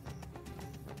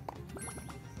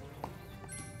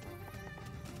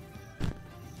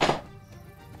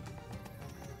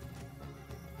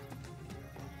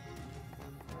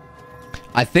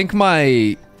 I think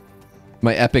my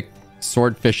epic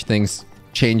swordfish things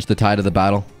change the tide of the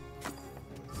battle.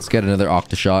 Let's get another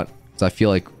Octoshot. Because I feel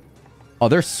like... Oh,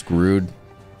 they're screwed.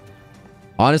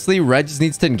 Honestly, red just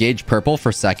needs to engage purple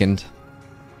for second.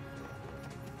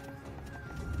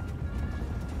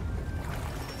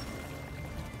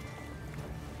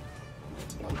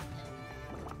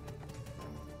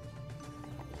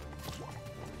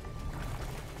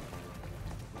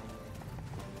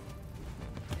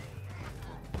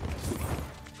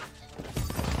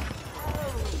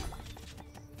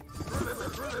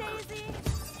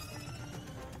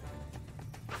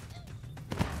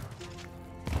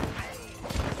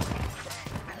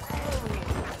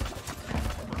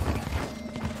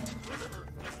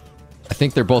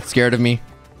 think they're both scared of me.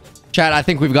 Chat, I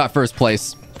think we've got first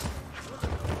place.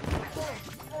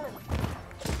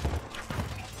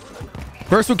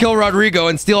 First we'll kill Rodrigo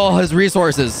and steal all his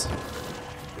resources.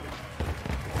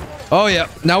 Oh yeah,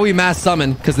 now we mass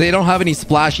summon because they don't have any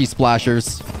splashy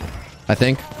splashers, I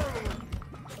think.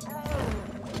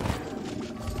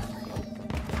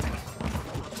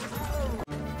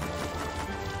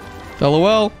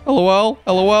 LOL, LOL,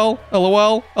 LOL,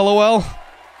 LOL, LOL.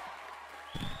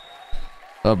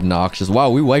 Obnoxious. Wow,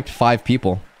 we wiped 5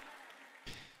 people.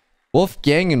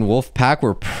 Wolfgang and Wolfpack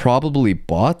were probably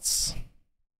bots.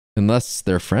 Unless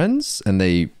they're friends and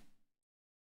they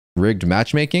rigged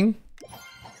matchmaking.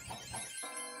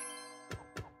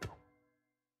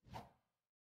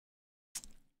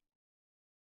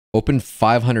 Open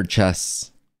 500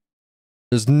 chests.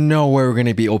 There's no way we're going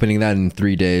to be opening that in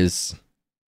 3 days.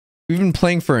 We've been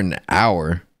playing for an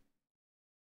hour.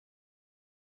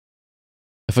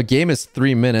 If a game is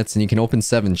 3 minutes and you can open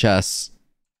 7 chests,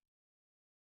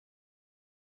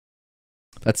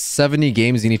 that's 70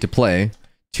 games you need to play.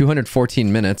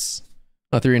 214 minutes.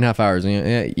 Oh, 3.5 hours.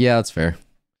 Yeah, that's fair.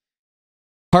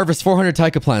 Harvest 400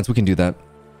 Taika plants. We can do that.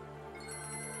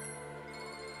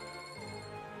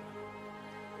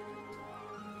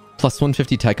 Plus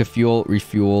 150 Taika fuel,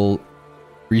 refuel,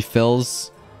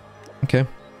 refills. Okay.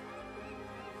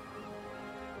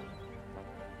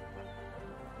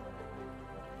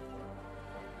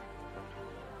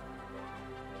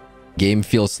 Game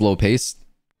feels slow paced.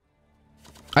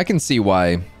 I can see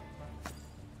why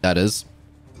that is.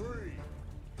 3,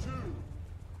 2,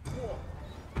 1.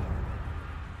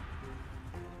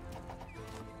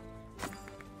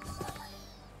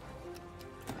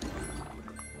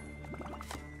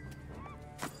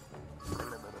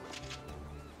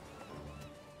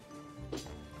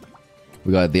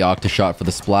 We got the Octashot for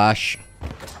the splash.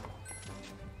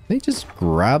 They just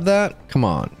grab that? Come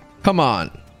on. Come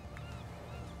on.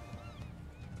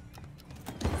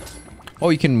 Oh,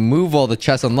 you can move all the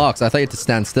chest unlocks. I thought you had to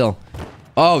stand still.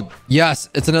 Oh, yes.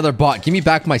 It's another bot. Give me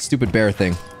back my stupid bear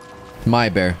thing. My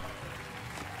bear.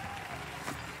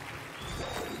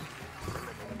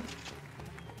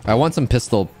 I want some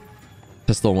pistol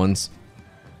ones.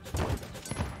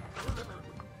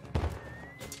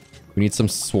 We need some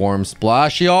swarm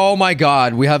splashy. Oh my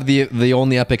god. We have the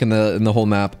only epic in the whole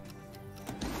map.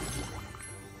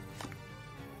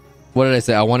 What did I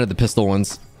say? I wanted the pistol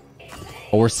ones.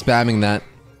 Oh, we're spamming that.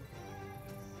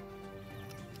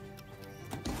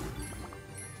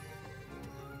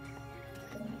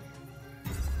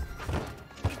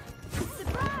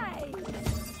 Surprise!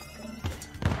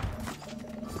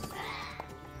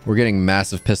 We're getting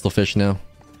massive pistol fish now.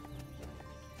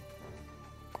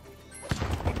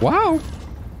 Wow.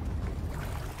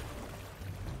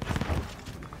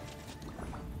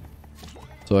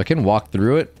 So I can walk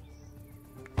through it.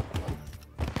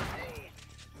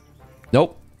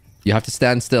 Nope. You have to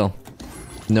stand still.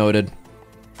 Noted.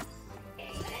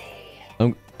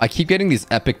 I keep getting these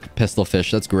epic pistol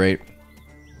fish. That's great.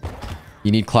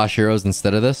 You need Clash Heroes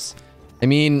instead of this? I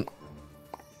mean...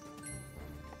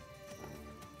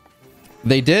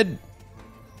 They did...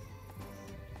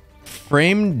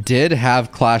 Frame did have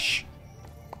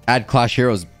add Clash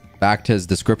Heroes back to his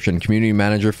description. Community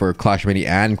manager for Clash Mini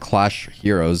and Clash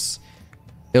Heroes.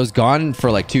 It was gone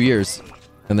for like 2 years.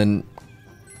 And then...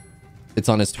 It's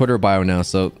on his Twitter bio now,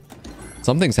 so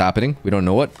something's happening. We don't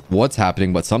know what's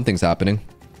happening, but something's happening.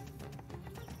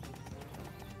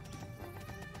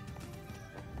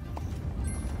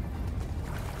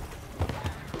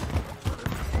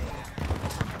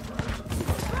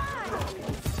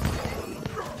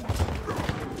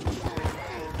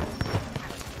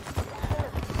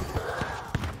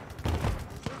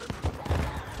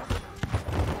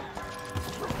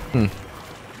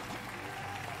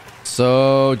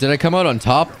 So, did I come out on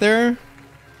top there?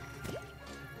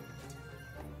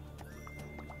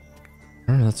 I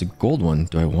don't know, that's a gold one.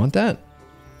 Do I want that?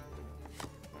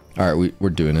 Alright, we're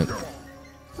doing it.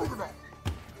 I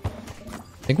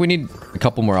think we need a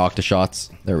couple more Octashots.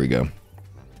 There we go.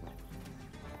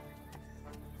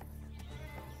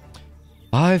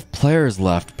 5 players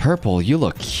left. Purple, you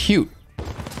look cute.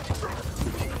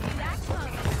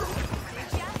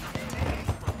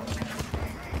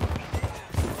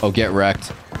 Oh, get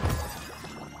wrecked.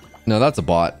 No, that's a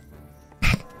bot.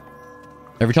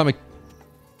 Every time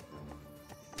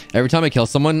I kill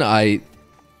someone, I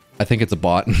think it's a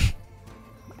bot.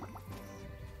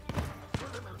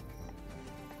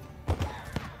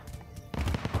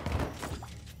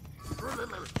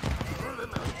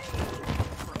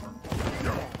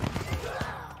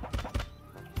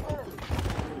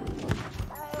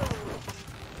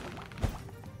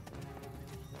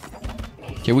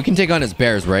 Okay, we can take on his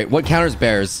bears, right? What counters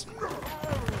bears?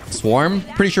 Swarm?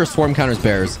 Pretty sure swarm counters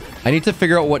bears. I need to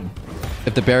figure out what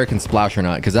if the bear can splash or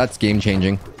not, because that's game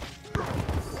changing.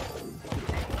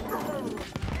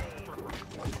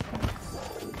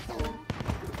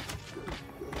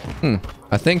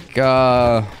 I think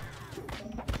the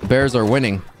bears are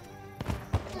winning.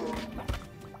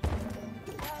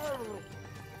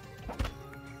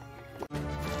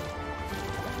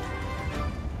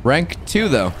 Rank 2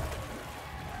 though.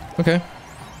 Okay.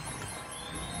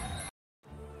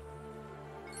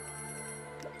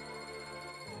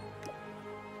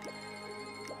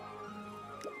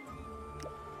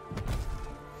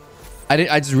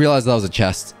 I just realized that was a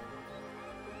chest.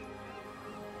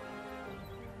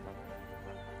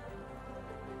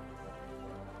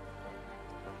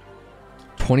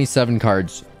 $27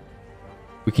 cards.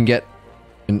 We can get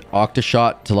an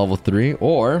Octashot to level 3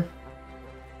 or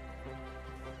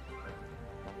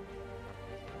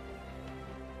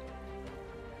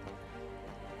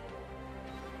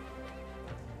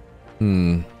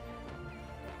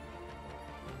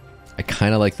I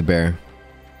kind of like the bear.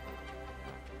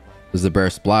 Does the bear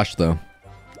splash though?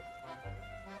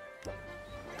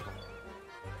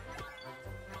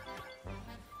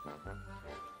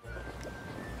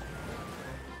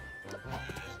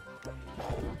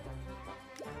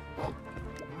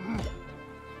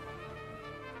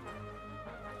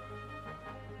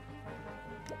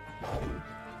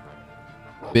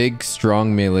 Big,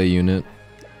 strong melee unit.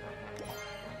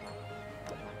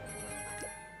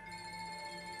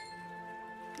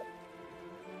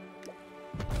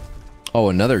 Oh,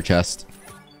 another chest.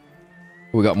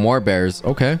 We got more bears.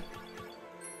 Okay.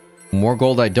 More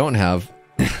gold I don't have.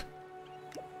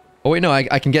 Oh, wait, no.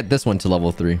 I can get this one to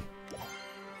level 3.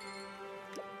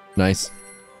 Nice.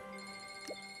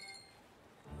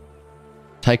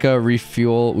 Taika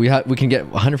refuel. We can get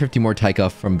 150 more Taika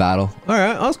from battle. All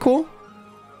right, that was cool.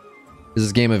 Is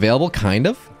this game available? Kind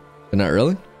of, but not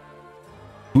really.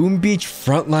 Boom Beach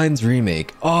Frontlines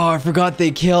remake. Oh, I forgot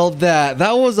they killed that.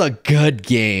 That was a good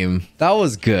game. That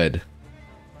was good.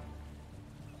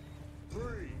 3,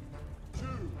 2,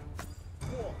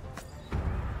 1.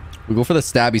 We go for the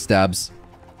stabby stabs.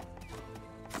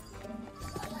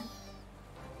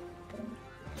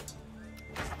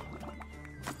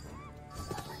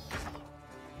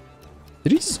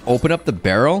 Did he just open up the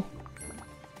barrel?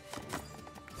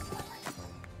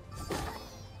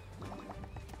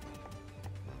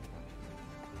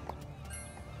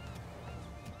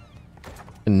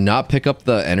 And not pick up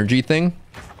the energy thing?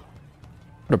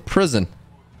 What a prison.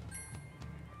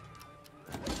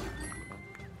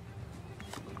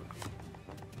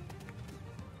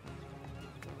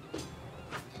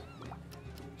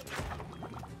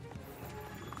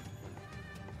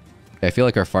 I feel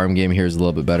like our farm game here is a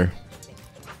little bit better.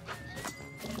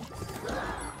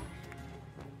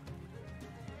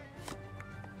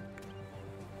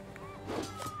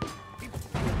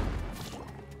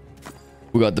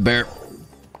 We got the bear.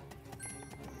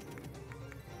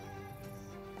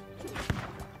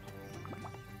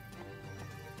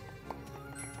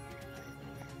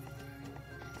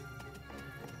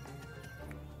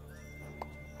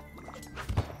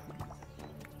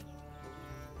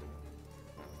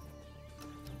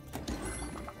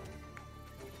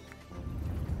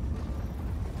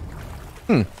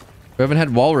 We haven't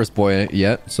had Walrus Boy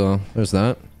yet, so there's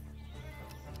that.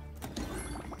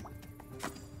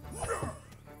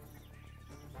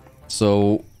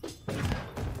 So,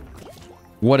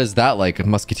 what is that like? A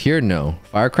musketeer? No.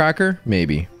 Firecracker?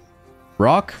 Maybe.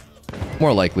 Rock?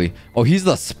 More likely. Oh, he's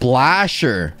the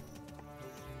splasher.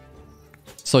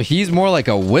 So he's more like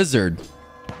a wizard.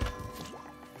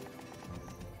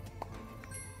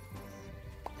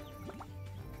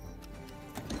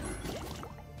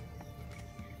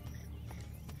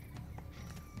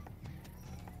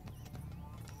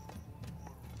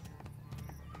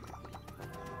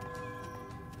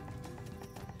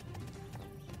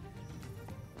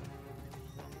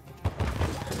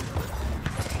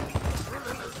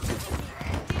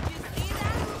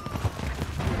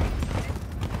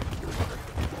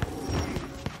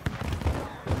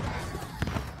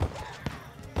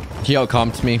 He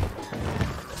outcomped me.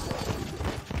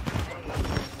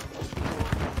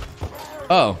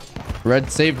 Oh,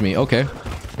 red saved me. Okay.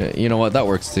 Yeah, you know what? That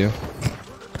works too.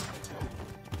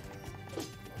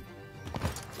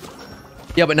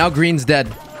 Yeah, but now green's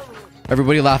dead.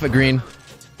 Everybody laugh at green.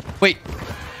 Wait.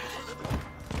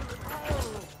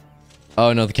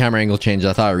 Oh no, the camera angle changed.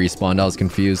 I thought it respawned. I was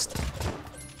confused.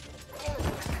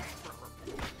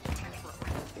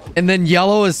 And then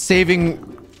yellow is saving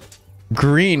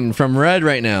green from red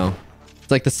right now.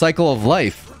 It's like the cycle of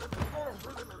life.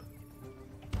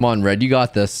 Come on, Red. You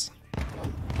got this.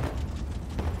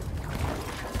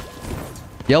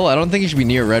 Yellow, I don't think you should be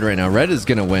near Red right now. Red is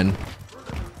gonna win.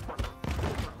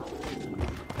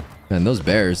 Man, those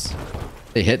bears.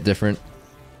 They hit different.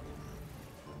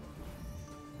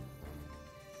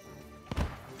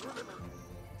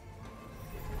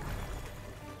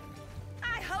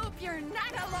 I hope you're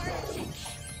not allergic.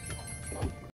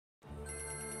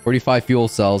 45 fuel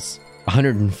cells.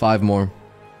 105 more.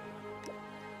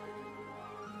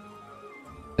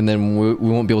 And then we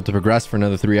won't be able to progress for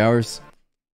another 3 hours.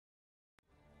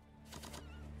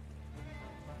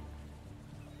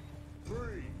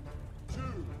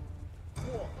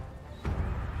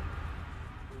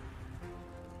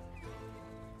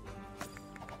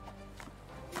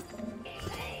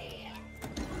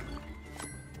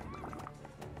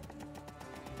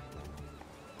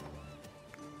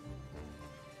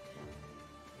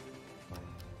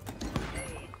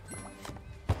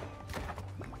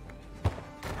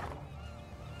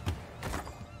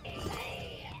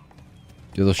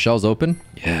 Do those shells open?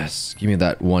 Yes. Give me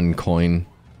that one coin.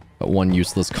 That one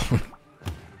useless coin.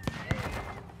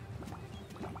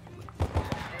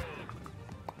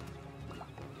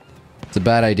 It's a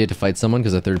bad idea to fight someone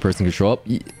because a third person could show up.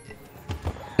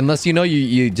 Unless you know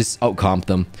you just outcomp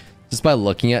them. Just by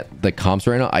looking at the comps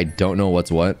right now, I don't know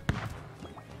what's what.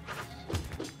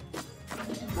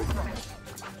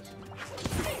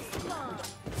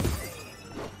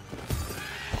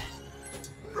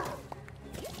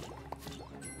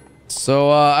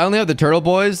 So, I only have the turtle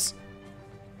boys.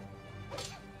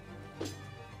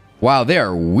 Wow, they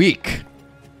are weak.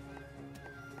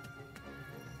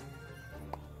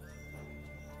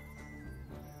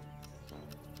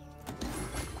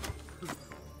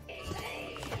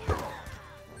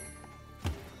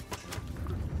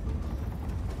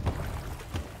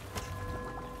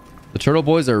 The turtle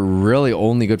boys are really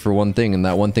only good for one thing, and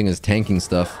that one thing is tanking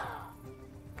stuff.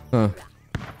 Huh.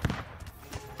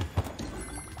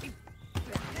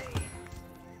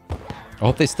 I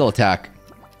hope they still attack.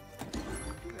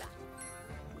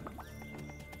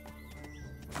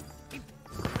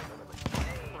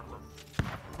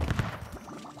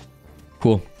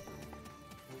 Cool.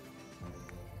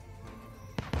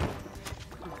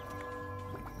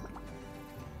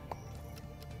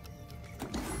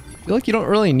 I feel like you don't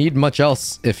really need much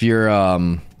else if you're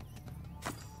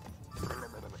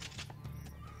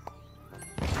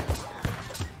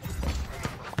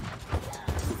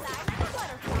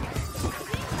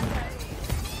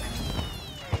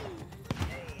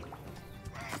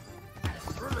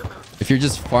if you're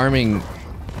just farming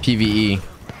PvE.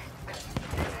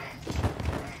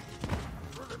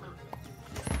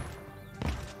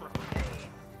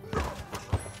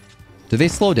 Do they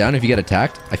slow down if you get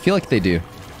attacked? I feel like they do.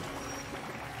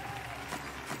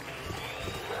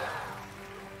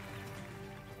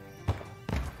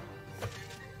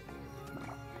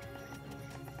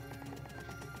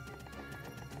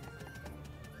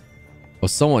 Oh,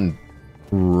 someone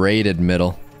raided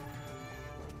middle.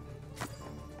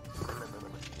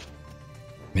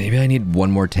 Maybe I need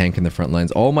one more tank in the front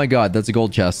lines. Oh my god, that's a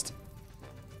gold chest.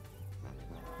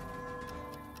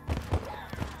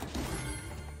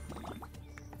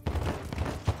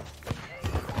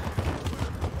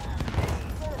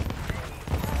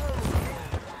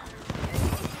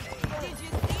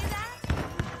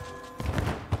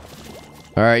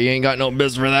 Alright, you ain't got no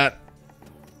biz for that.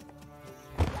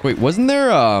 Wait, wasn't there,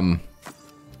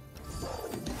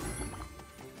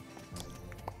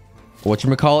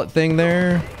 whatchamacallit thing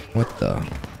there? What the?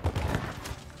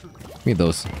 Give me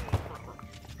those.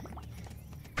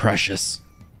 Precious.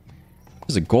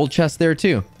 There's a gold chest there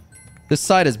too. This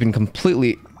side has been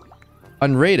completely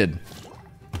unrated.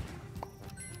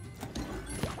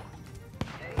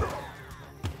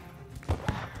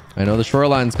 I know the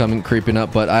shoreline's coming, creeping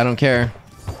up, but I don't care.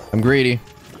 I'm greedy.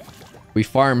 We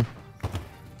farm.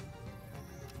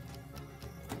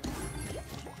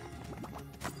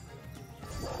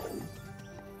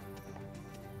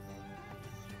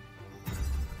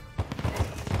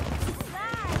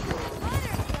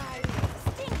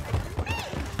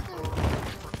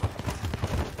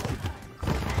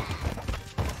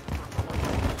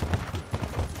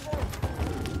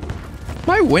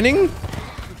 Am I winning?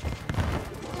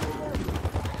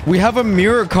 We have a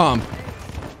mirror comp.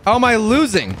 How am I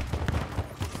losing?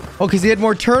 Oh, because he had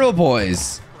more turtle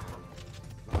boys.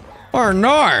 Or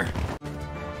nar.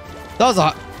 That was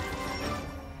a...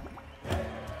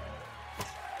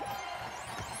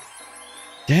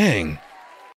 Dang.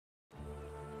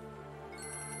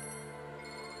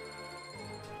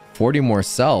 40 more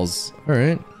cells. All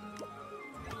right.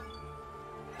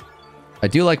 I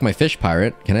do like my fish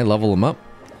pirate. Can I level him up?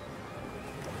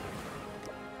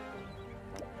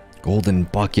 Golden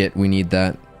bucket. We need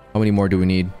that. How many more do we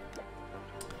need?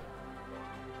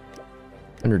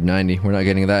 190. We're not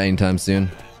getting that anytime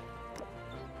soon.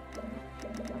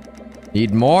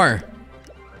 Need more.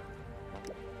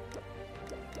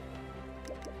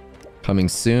 Coming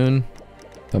soon.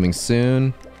 Coming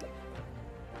soon.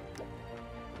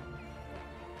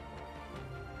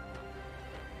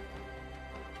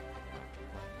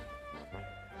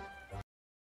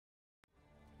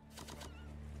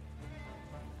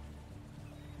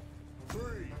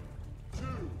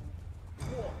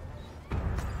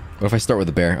 What if I start with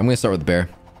the bear? I'm gonna start with the bear.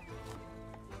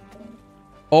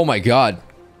 Oh my god.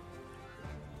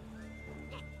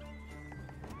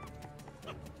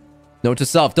 Note to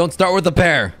self, don't start with the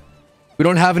bear. We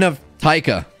don't have enough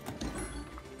Taika.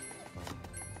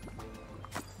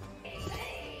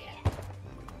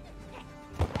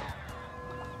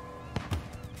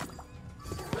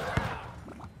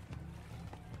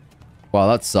 Wow,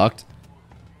 that sucked.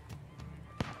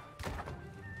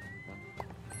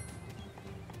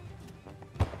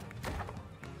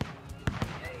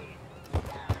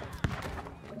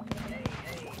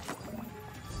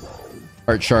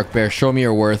 Alright, Shark Bear, show me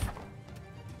your worth.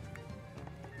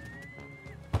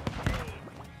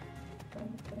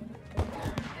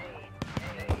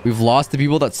 We've lost the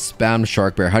people that spammed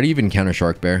Shark Bear. How do you even counter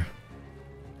Shark Bear?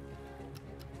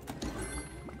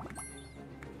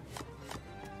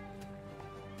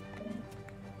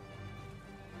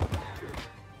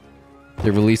 They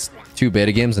released 2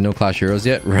 beta games and no Clash Heroes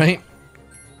yet, right?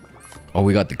 Oh,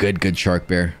 we got the good Shark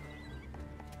Bear.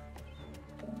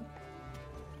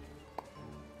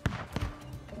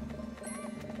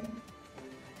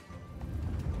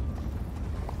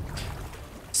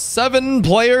 Seven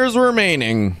players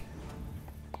remaining.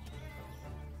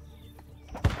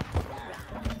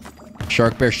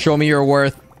 Shark Bear, show me your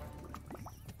worth.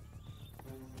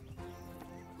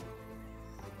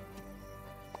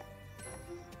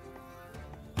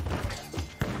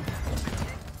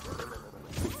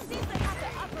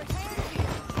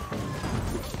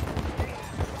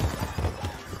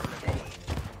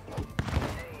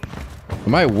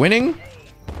 Am I winning?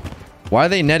 Why are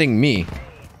they netting me?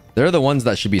 They're the ones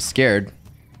that should be scared.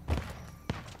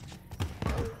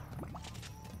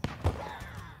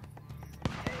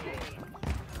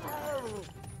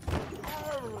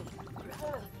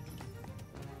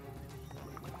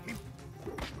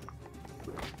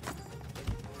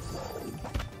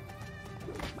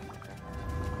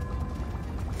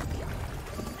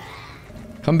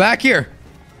 Come back here.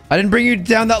 I didn't bring you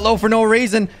down that low for no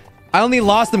reason. I only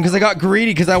lost them because I got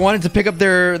greedy because I wanted to pick up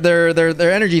their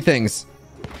energy things.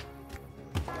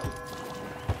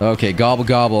 Okay, gobble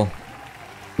gobble.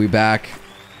 We back.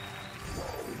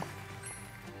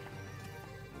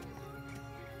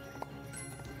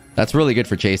 That's really good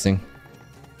for chasing.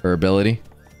 Her ability.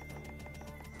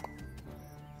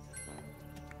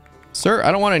 Sir,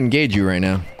 I don't want to engage you right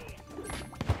now.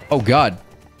 Oh god.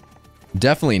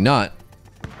 Definitely not.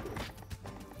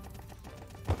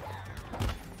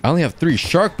 I only have 3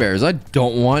 Shark Bears. I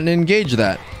don't want to engage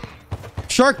that.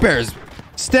 Shark Bears,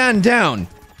 stand down.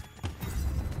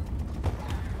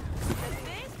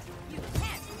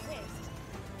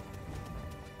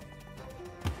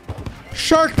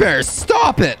 Shark Bears,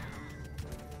 stop it!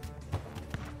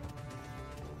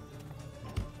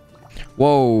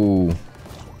 Whoa.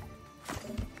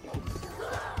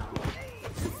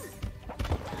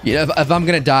 Yeah, if I'm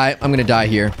gonna die, I'm gonna die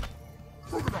here.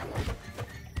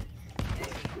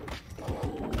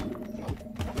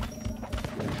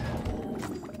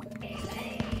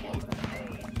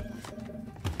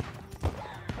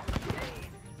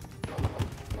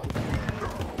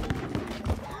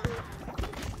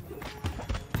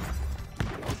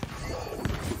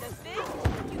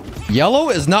 Yellow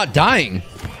is not dying.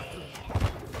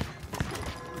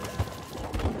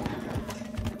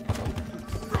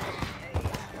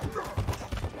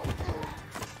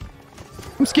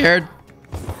 I'm scared.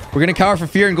 We're gonna cower for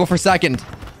fear and go for second.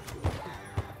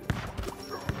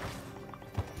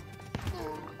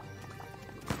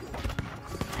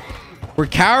 We're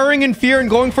cowering in fear and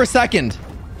going for second.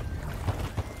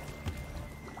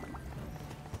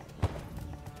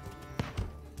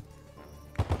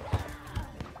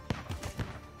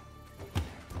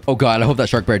 Oh god, I hope that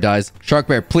Shark Bear dies. Shark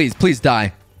Bear, please, please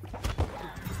die.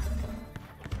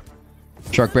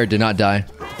 Shark Bear did not die.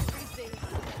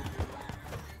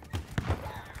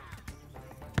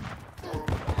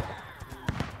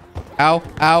 Ow,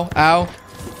 ow, ow.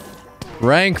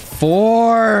 Rank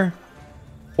 4.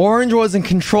 Orange was in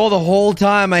control the whole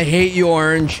time. I hate you,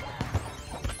 Orange.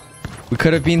 We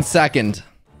could have been second.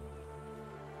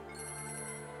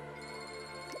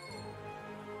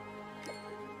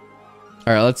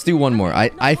 All right, let's do one more.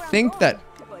 I think that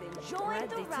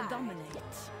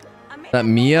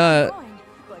Mia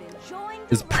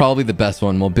is probably the best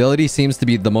one. Mobility seems to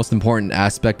be the most important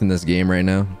aspect in this game right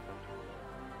now.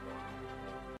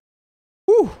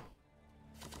 Woo.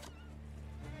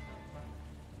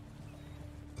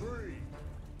 3,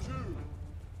 2,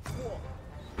 1.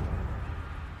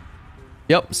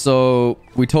 Yep, so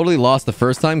we totally lost the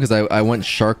first time because I went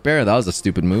Shark Bear. That was a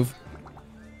stupid move.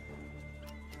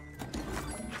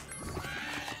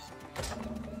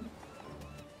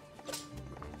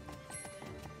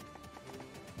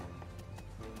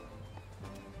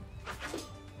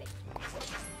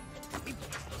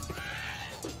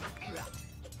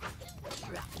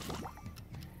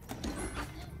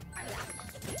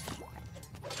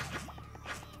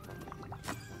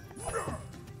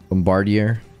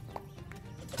 Bombardier.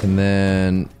 And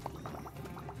then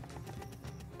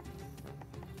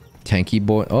Tanky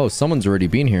Boy. Oh, someone's already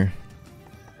been here.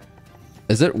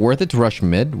 Is it worth it to rush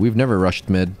mid? We've never rushed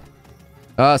mid.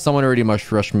 Someone already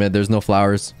rushed mid. There's no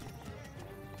flowers.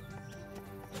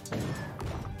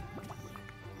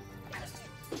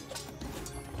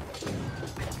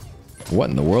 What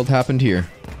in the world happened here?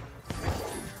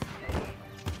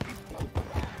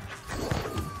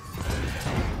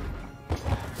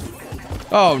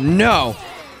 Oh no!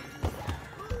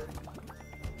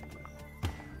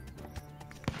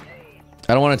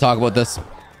 I don't want to talk about this.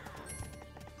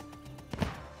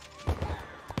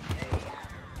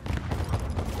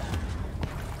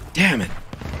 Damn it.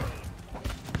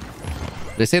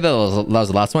 Did I say that was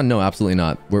the last one? No, absolutely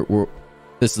not.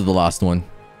 This is the last one.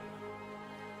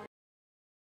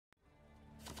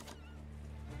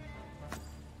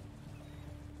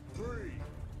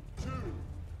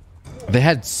 They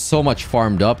had so much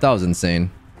farmed up. That was insane.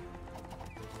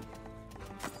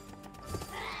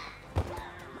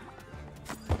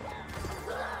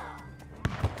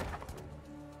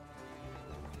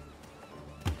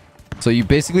 So you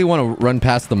basically want to run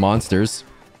past the monsters.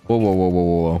 Whoa, whoa, whoa, whoa,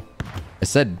 whoa, whoa. I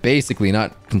said basically,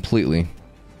 not completely. And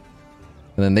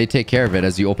then they take care of it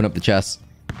as you open up the chest.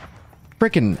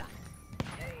 Freaking...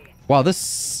 Wow,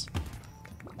 this...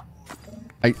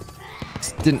 I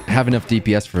just didn't have enough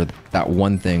DPS for that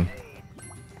one thing.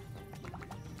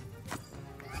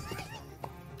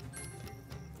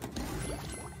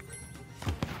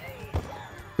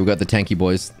 We got the tanky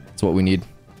boys. That's what we need.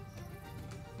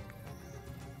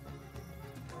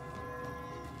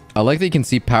 I like that you can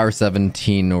see power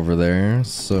 17 over there,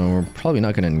 so we're probably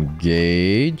not going to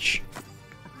engage.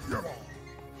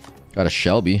 Got a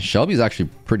Shelby. Shelby's actually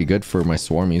pretty good for my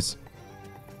swarmies.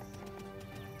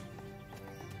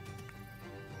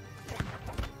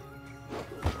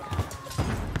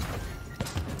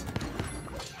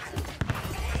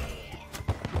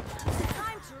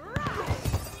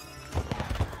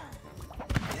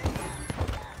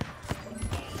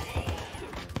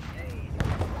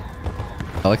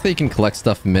 I like that you can collect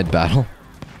stuff mid-battle.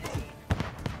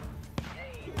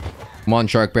 Come on,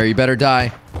 Shark Bear, you better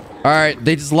die. Alright,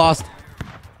 they just lost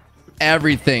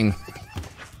everything.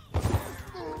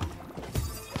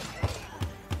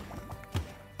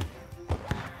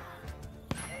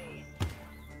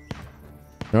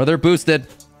 No, they're boosted.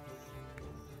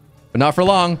 But not for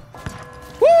long.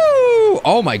 Woo!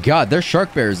 Oh my god, their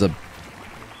Shark Bear is a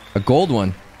gold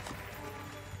one.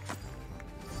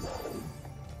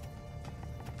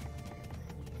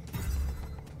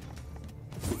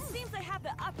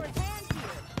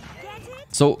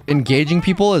 So engaging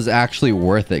people is actually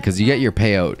worth it because you get your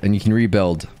payout and you can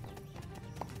rebuild.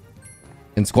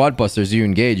 In Squad Busters, you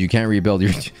engage, you can't rebuild.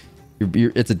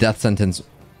 It's a death sentence.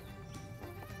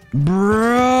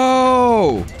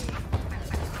 Bro!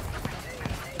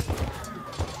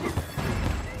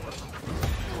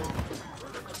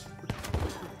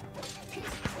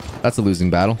 That's a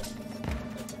losing battle.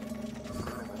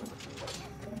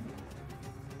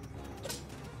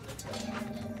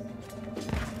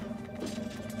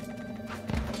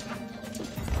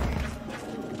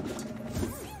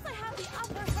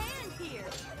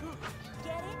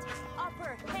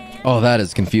 Oh, that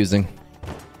is confusing. You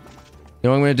know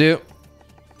what I'm going to do?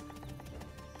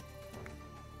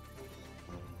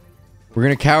 We're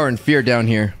going to cower in fear down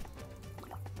here.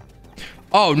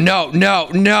 Oh, no, no,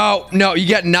 no, no. You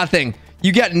get nothing.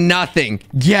 You get nothing.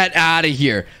 Get out of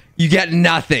here. You get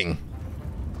nothing.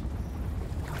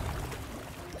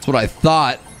 That's what I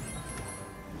thought.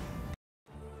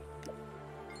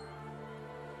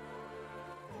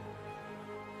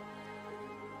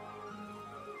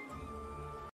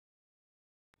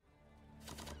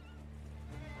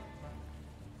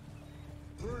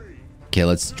 Okay,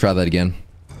 let's try that again.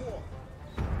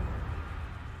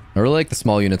 really like the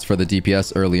small units for the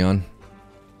DPS early on.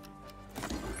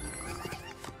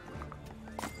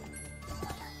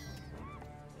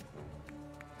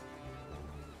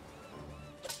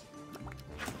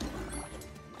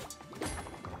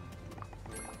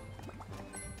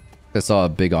 I saw a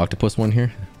big octopus one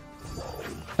here.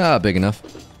 Ah, big enough.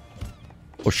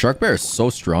 Oh, shark bear is so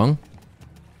strong.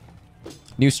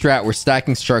 New strat, we're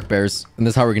stacking shark bears, and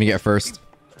this is how we're gonna get first.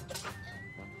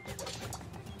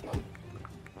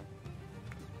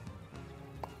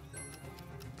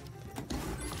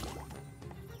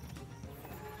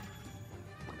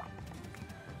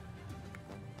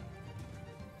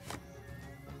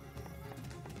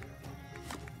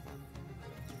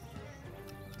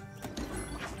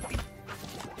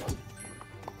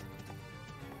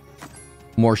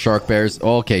 More shark bears.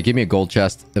 Oh, okay, give me a gold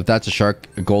chest. If that's a shark,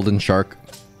 a golden shark.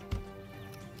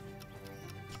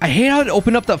 I hate how it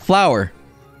opened up that flower.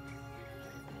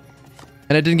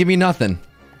 And it didn't give me nothing.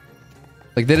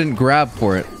 Like, they didn't grab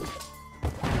for it.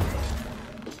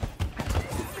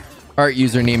 Art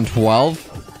username 12.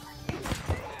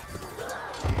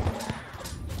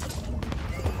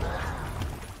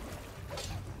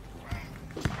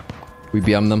 We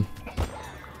BM them.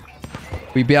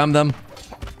 We BM them.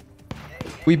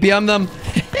 We BM them.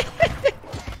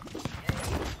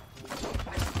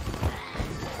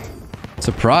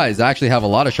 Surprise, I actually have a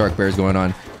lot of shark bears going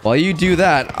on. While you do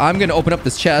that, I'm gonna open up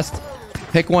this chest,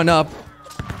 pick one up,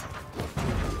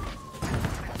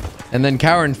 and then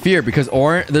cower in fear because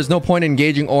there's no point in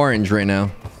engaging orange right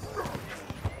now.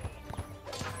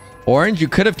 Orange, you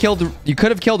could have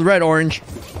killed red, orange.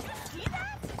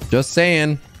 Just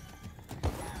saying.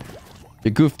 You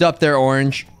goofed up there,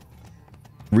 orange.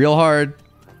 Real hard.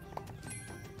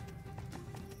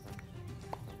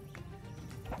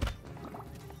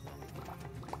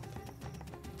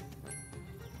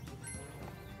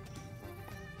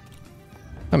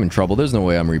 I'm in trouble. There's no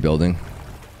way I'm rebuilding.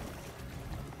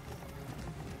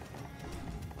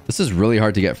 This is really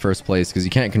hard to get first place because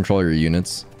you can't control your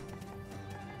units.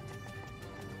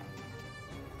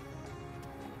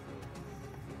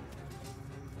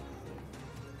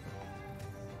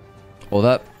 Oh,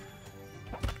 that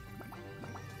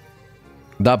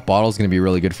bottle's gonna be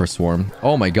really good for swarm.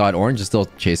 Oh my god, orange is still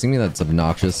chasing me? That's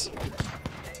obnoxious.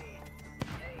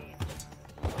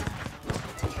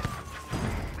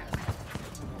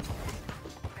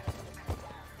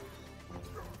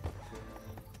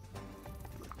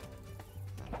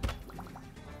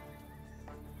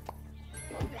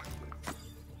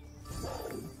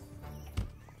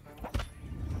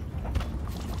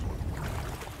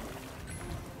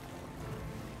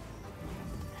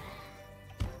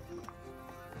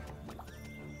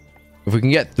 If we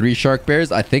can get 3 shark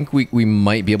bears, I think we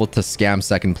might be able to scam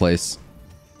second place.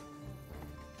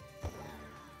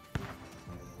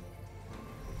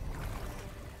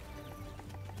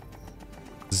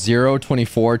 Zero,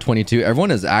 24, 22.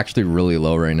 Everyone is actually really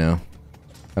low right now.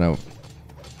 Kind of.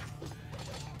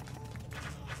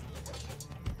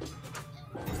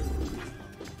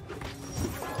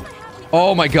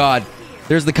 Oh my god.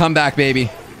 There's the comeback, baby.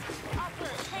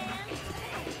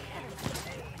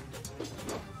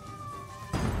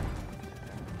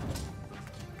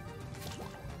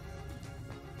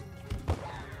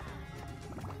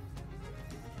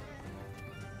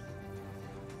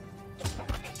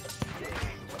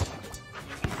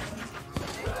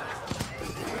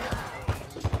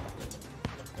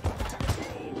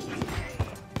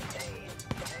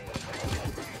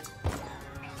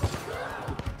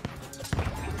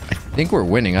 I think we're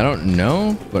winning. I don't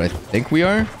know, but I think we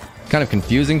are. Kind of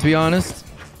confusing, to be honest.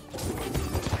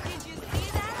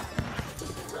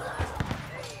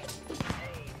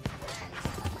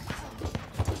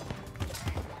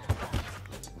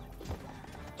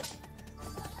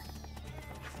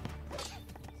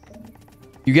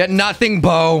 You get nothing,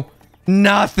 Bo.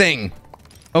 Nothing.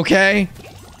 Okay?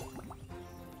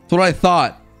 That's what I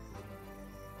thought.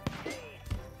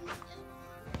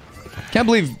 Can't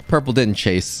believe purple didn't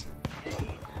chase.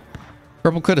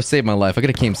 Purple could have saved my life. I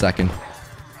could have came second.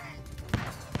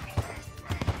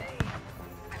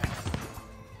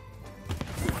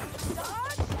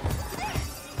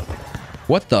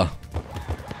 What the?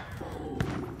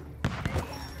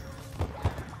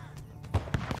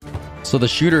 So the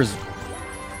shooter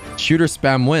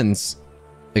spam wins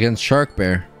against Shark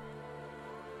Bear.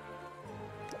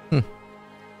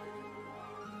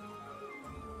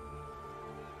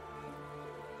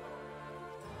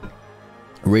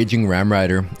 Raging Ram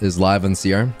Rider is live on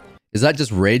CR. Is that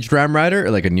just Raged Ram Rider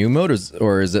or like a new mode,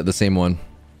 or is it the same one?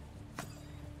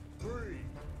 3,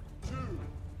 2,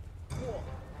 1.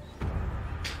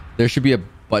 There should be a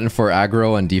button for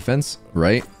aggro and defense,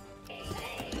 right?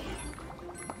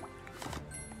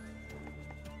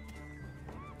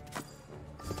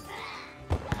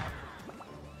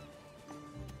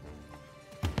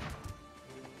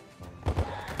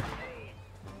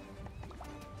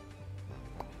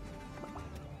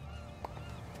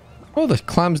 Oh, the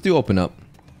clams do open up.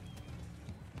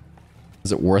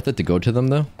 Is it worth it to go to them,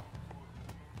 though?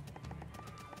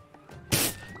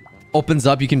 Opens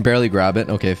up, you can barely grab it.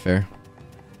 Okay, fair.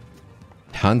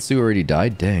 Hansu already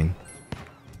died? Dang.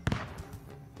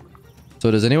 So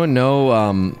does anyone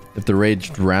know if the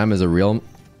Raged Ram is a real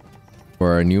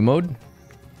or a new mode?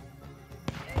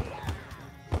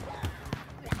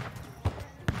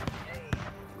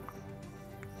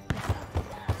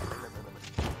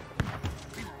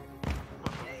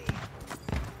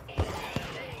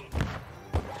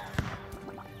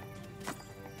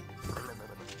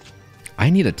 I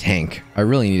need a tank. I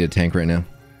really need a tank right now.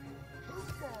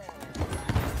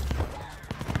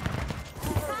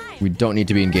 We don't need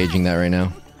to be engaging that right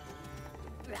now.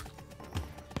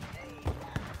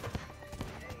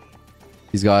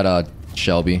 He's got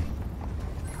Shelby.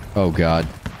 Oh god.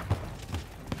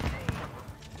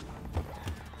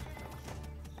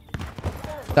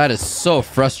 That is so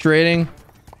frustrating.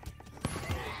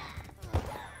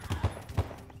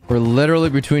 We're literally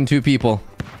between two people.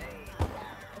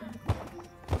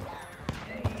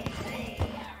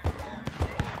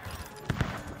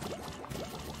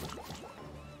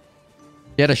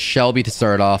 He had a Shelby to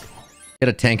start off. He had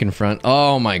a tank in front.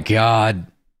 Oh my god.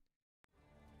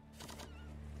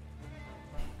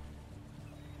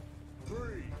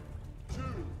 3, 2,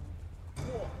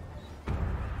 1.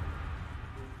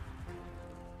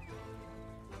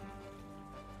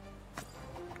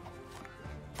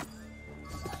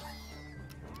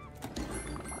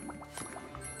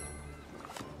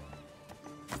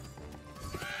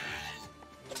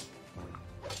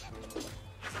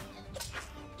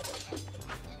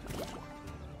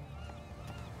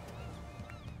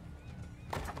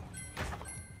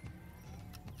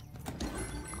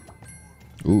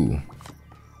 Ooh.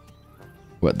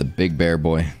 What, the big bear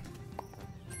boy?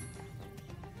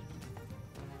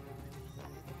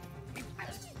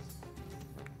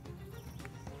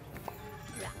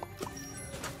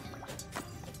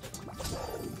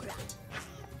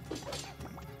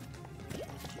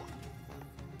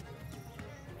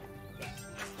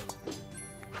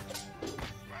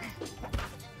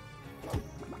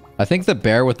 I think the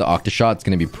bear with the Octoshot is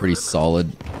going to be pretty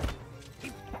solid.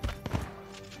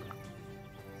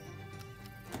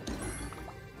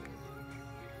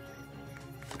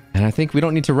 And I think we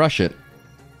don't need to rush it.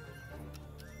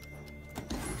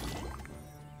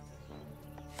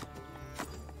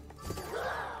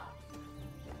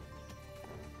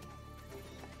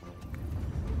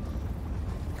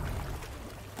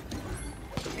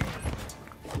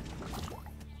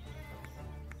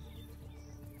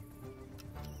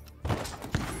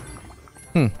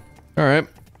 All right.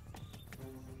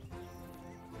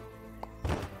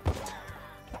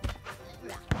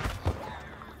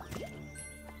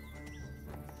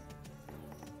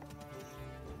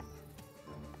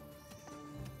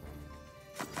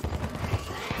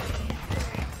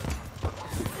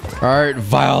 Alright,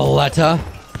 Violetta.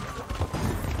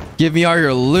 Give me all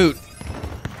your loot.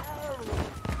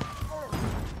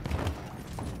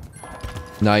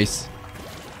 Nice.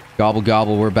 Gobble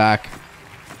gobble, we're back.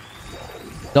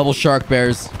 Double shark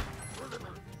bears.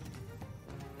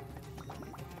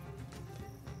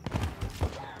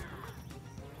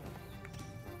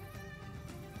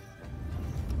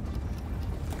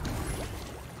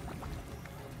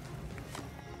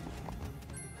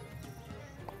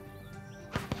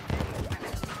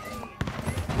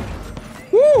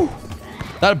 Woo!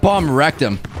 That bomb wrecked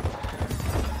him.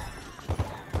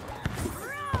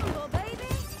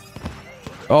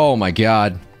 Oh my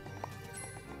god.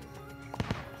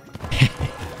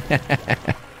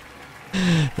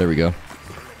 There we go.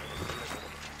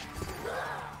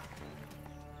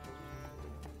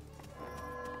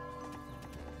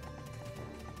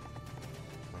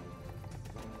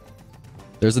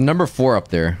 There's a number 4 up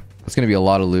there. It's gonna be a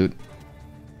lot of loot.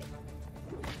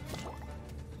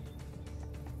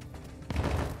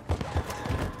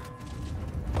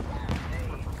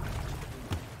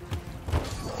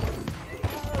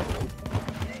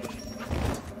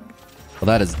 Well,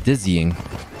 that is dizzying.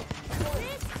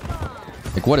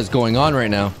 Like, what is going on right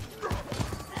now?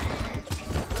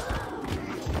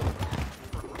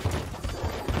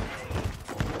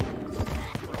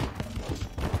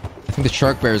 I think the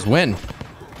shark bears win.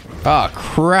 Ah,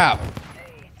 crap.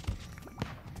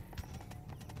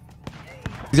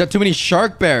 He's got too many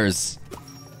shark bears.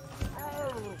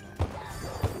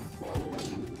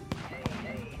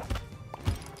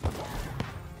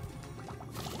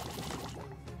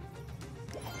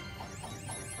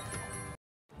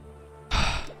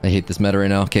 I hate this meta right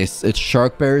now. Okay, it's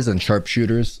shark bears and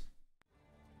sharpshooters.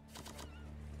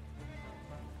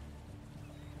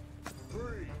 3,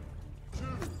 2,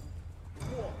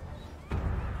 1.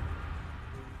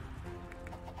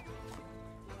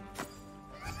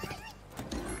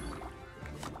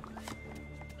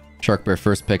 Shark bear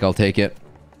first pick, I'll take it.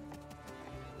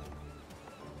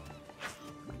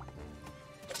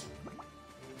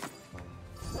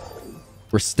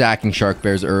 We're stacking shark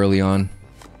bears early on.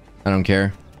 I don't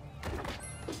care.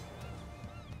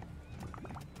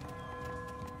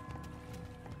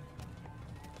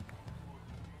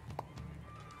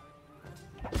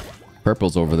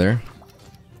 Purple's over there.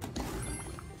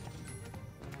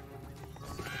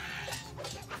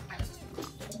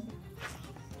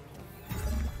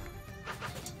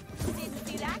 Didn't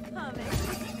see that coming,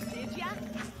 did ya?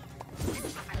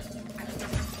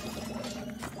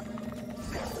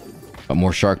 Got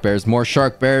more shark bears. More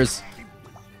shark bears.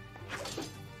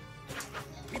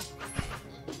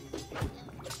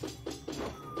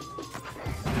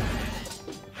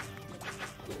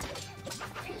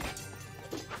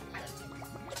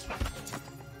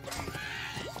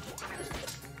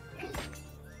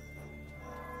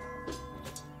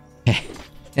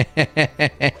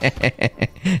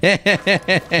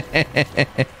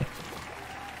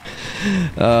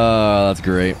 Oh, that's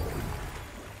great.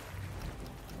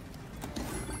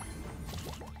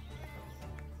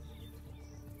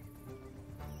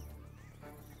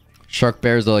 Shark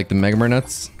bears are like the Mega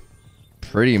nuts.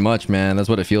 Pretty much, man. That's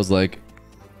what it feels like.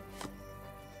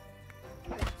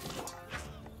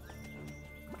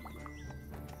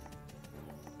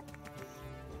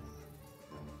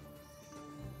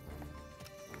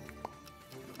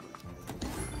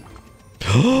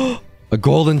 A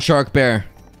golden shark bear.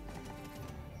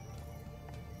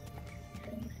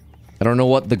 I don't know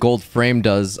what the gold frame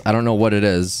does. I don't know what it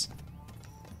is.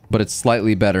 But it's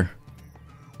slightly better.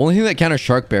 Only thing that counters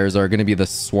shark bears are going to be the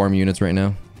swarm units right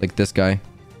now. Like this guy.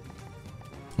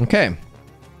 Okay.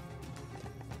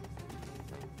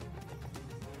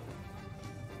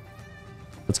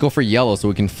 Let's go for yellow so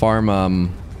we can farm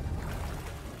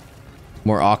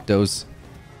more octos.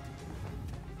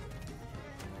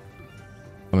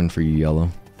 Coming for you, yellow.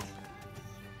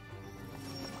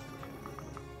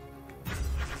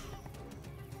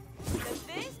 The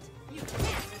fist? You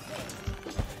can't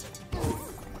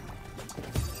resist.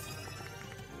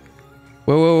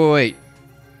 Wait.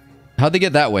 How'd they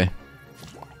get that way?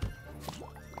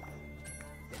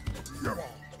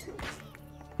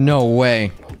 No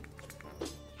way.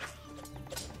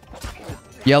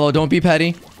 Yellow, don't be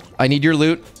petty. I need your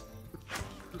loot.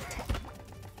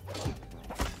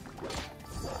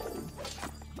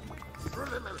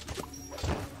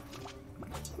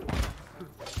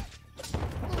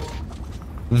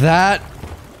 That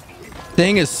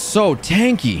thing is so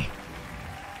tanky.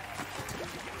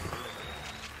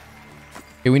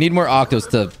 Okay, we need more octos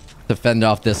to fend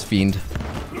off this fiend. Didn't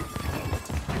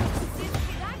see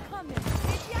that coming,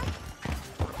 did ya?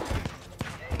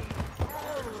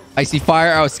 Icy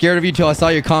fire, I was scared of you till I saw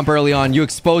your comp early on. You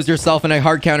exposed yourself and I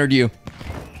hard countered you.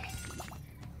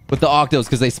 With the octos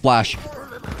because they splash.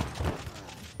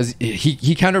 'Cause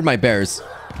he countered my bears.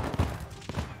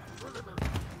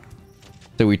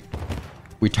 So we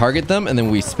target them and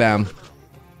then we spam.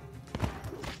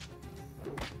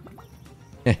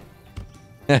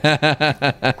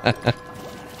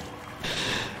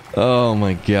 Oh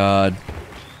my god.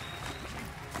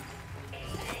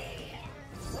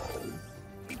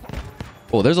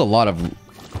 Oh, there's a lot of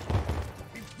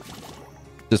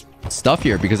just stuff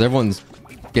here because everyone's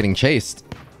getting chased.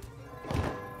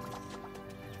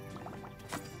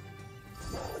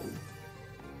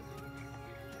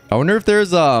 I wonder if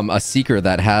there's a seeker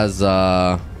that has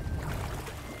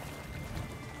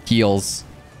heals.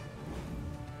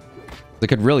 They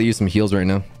could really use some heals right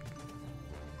now.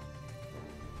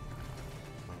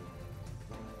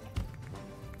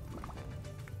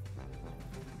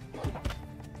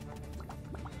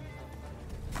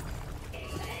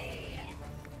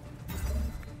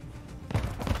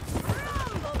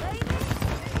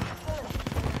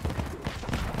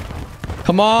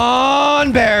 Come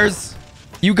on, bears!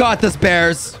 You got this,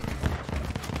 bears!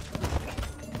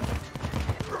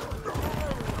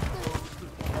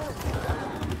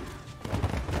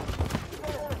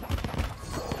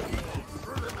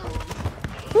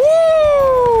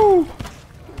 Woo!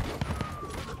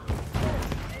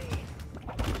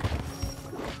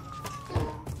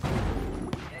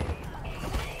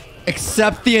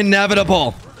 Accept the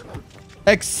inevitable.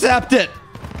 Accept it.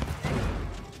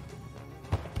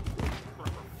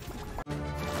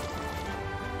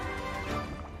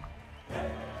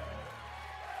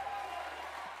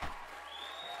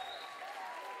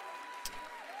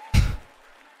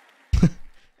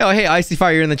 Oh, hey, Icy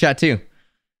Fire, you're in the chat too.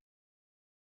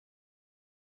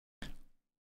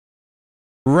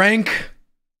 Rank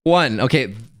 1.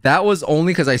 Okay, that was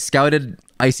only because I scouted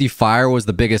Icy Fire was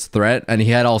the biggest threat, and he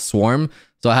had all Swarm.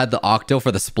 So I had the Octo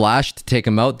for the splash to take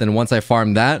him out. Then once I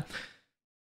farmed that,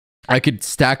 I could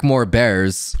stack more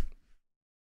bears.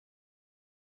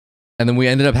 And then we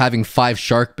ended up having 5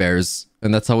 Shark Bears.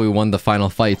 And that's how we won the final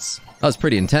fights. That was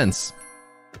pretty intense.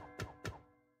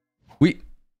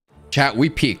 Chat, we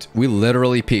peaked. We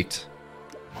literally peaked.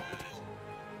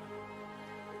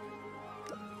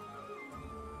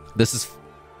 This is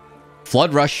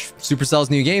Floodrush, Supercell's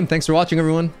new game. Thanks for watching,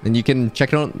 everyone. And you can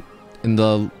check it out in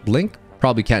the link.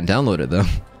 Probably can't download it, though.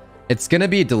 It's gonna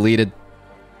be deleted.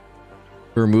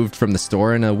 Removed from the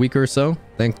store in a week or so.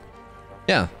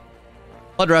 Yeah.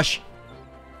 Floodrush.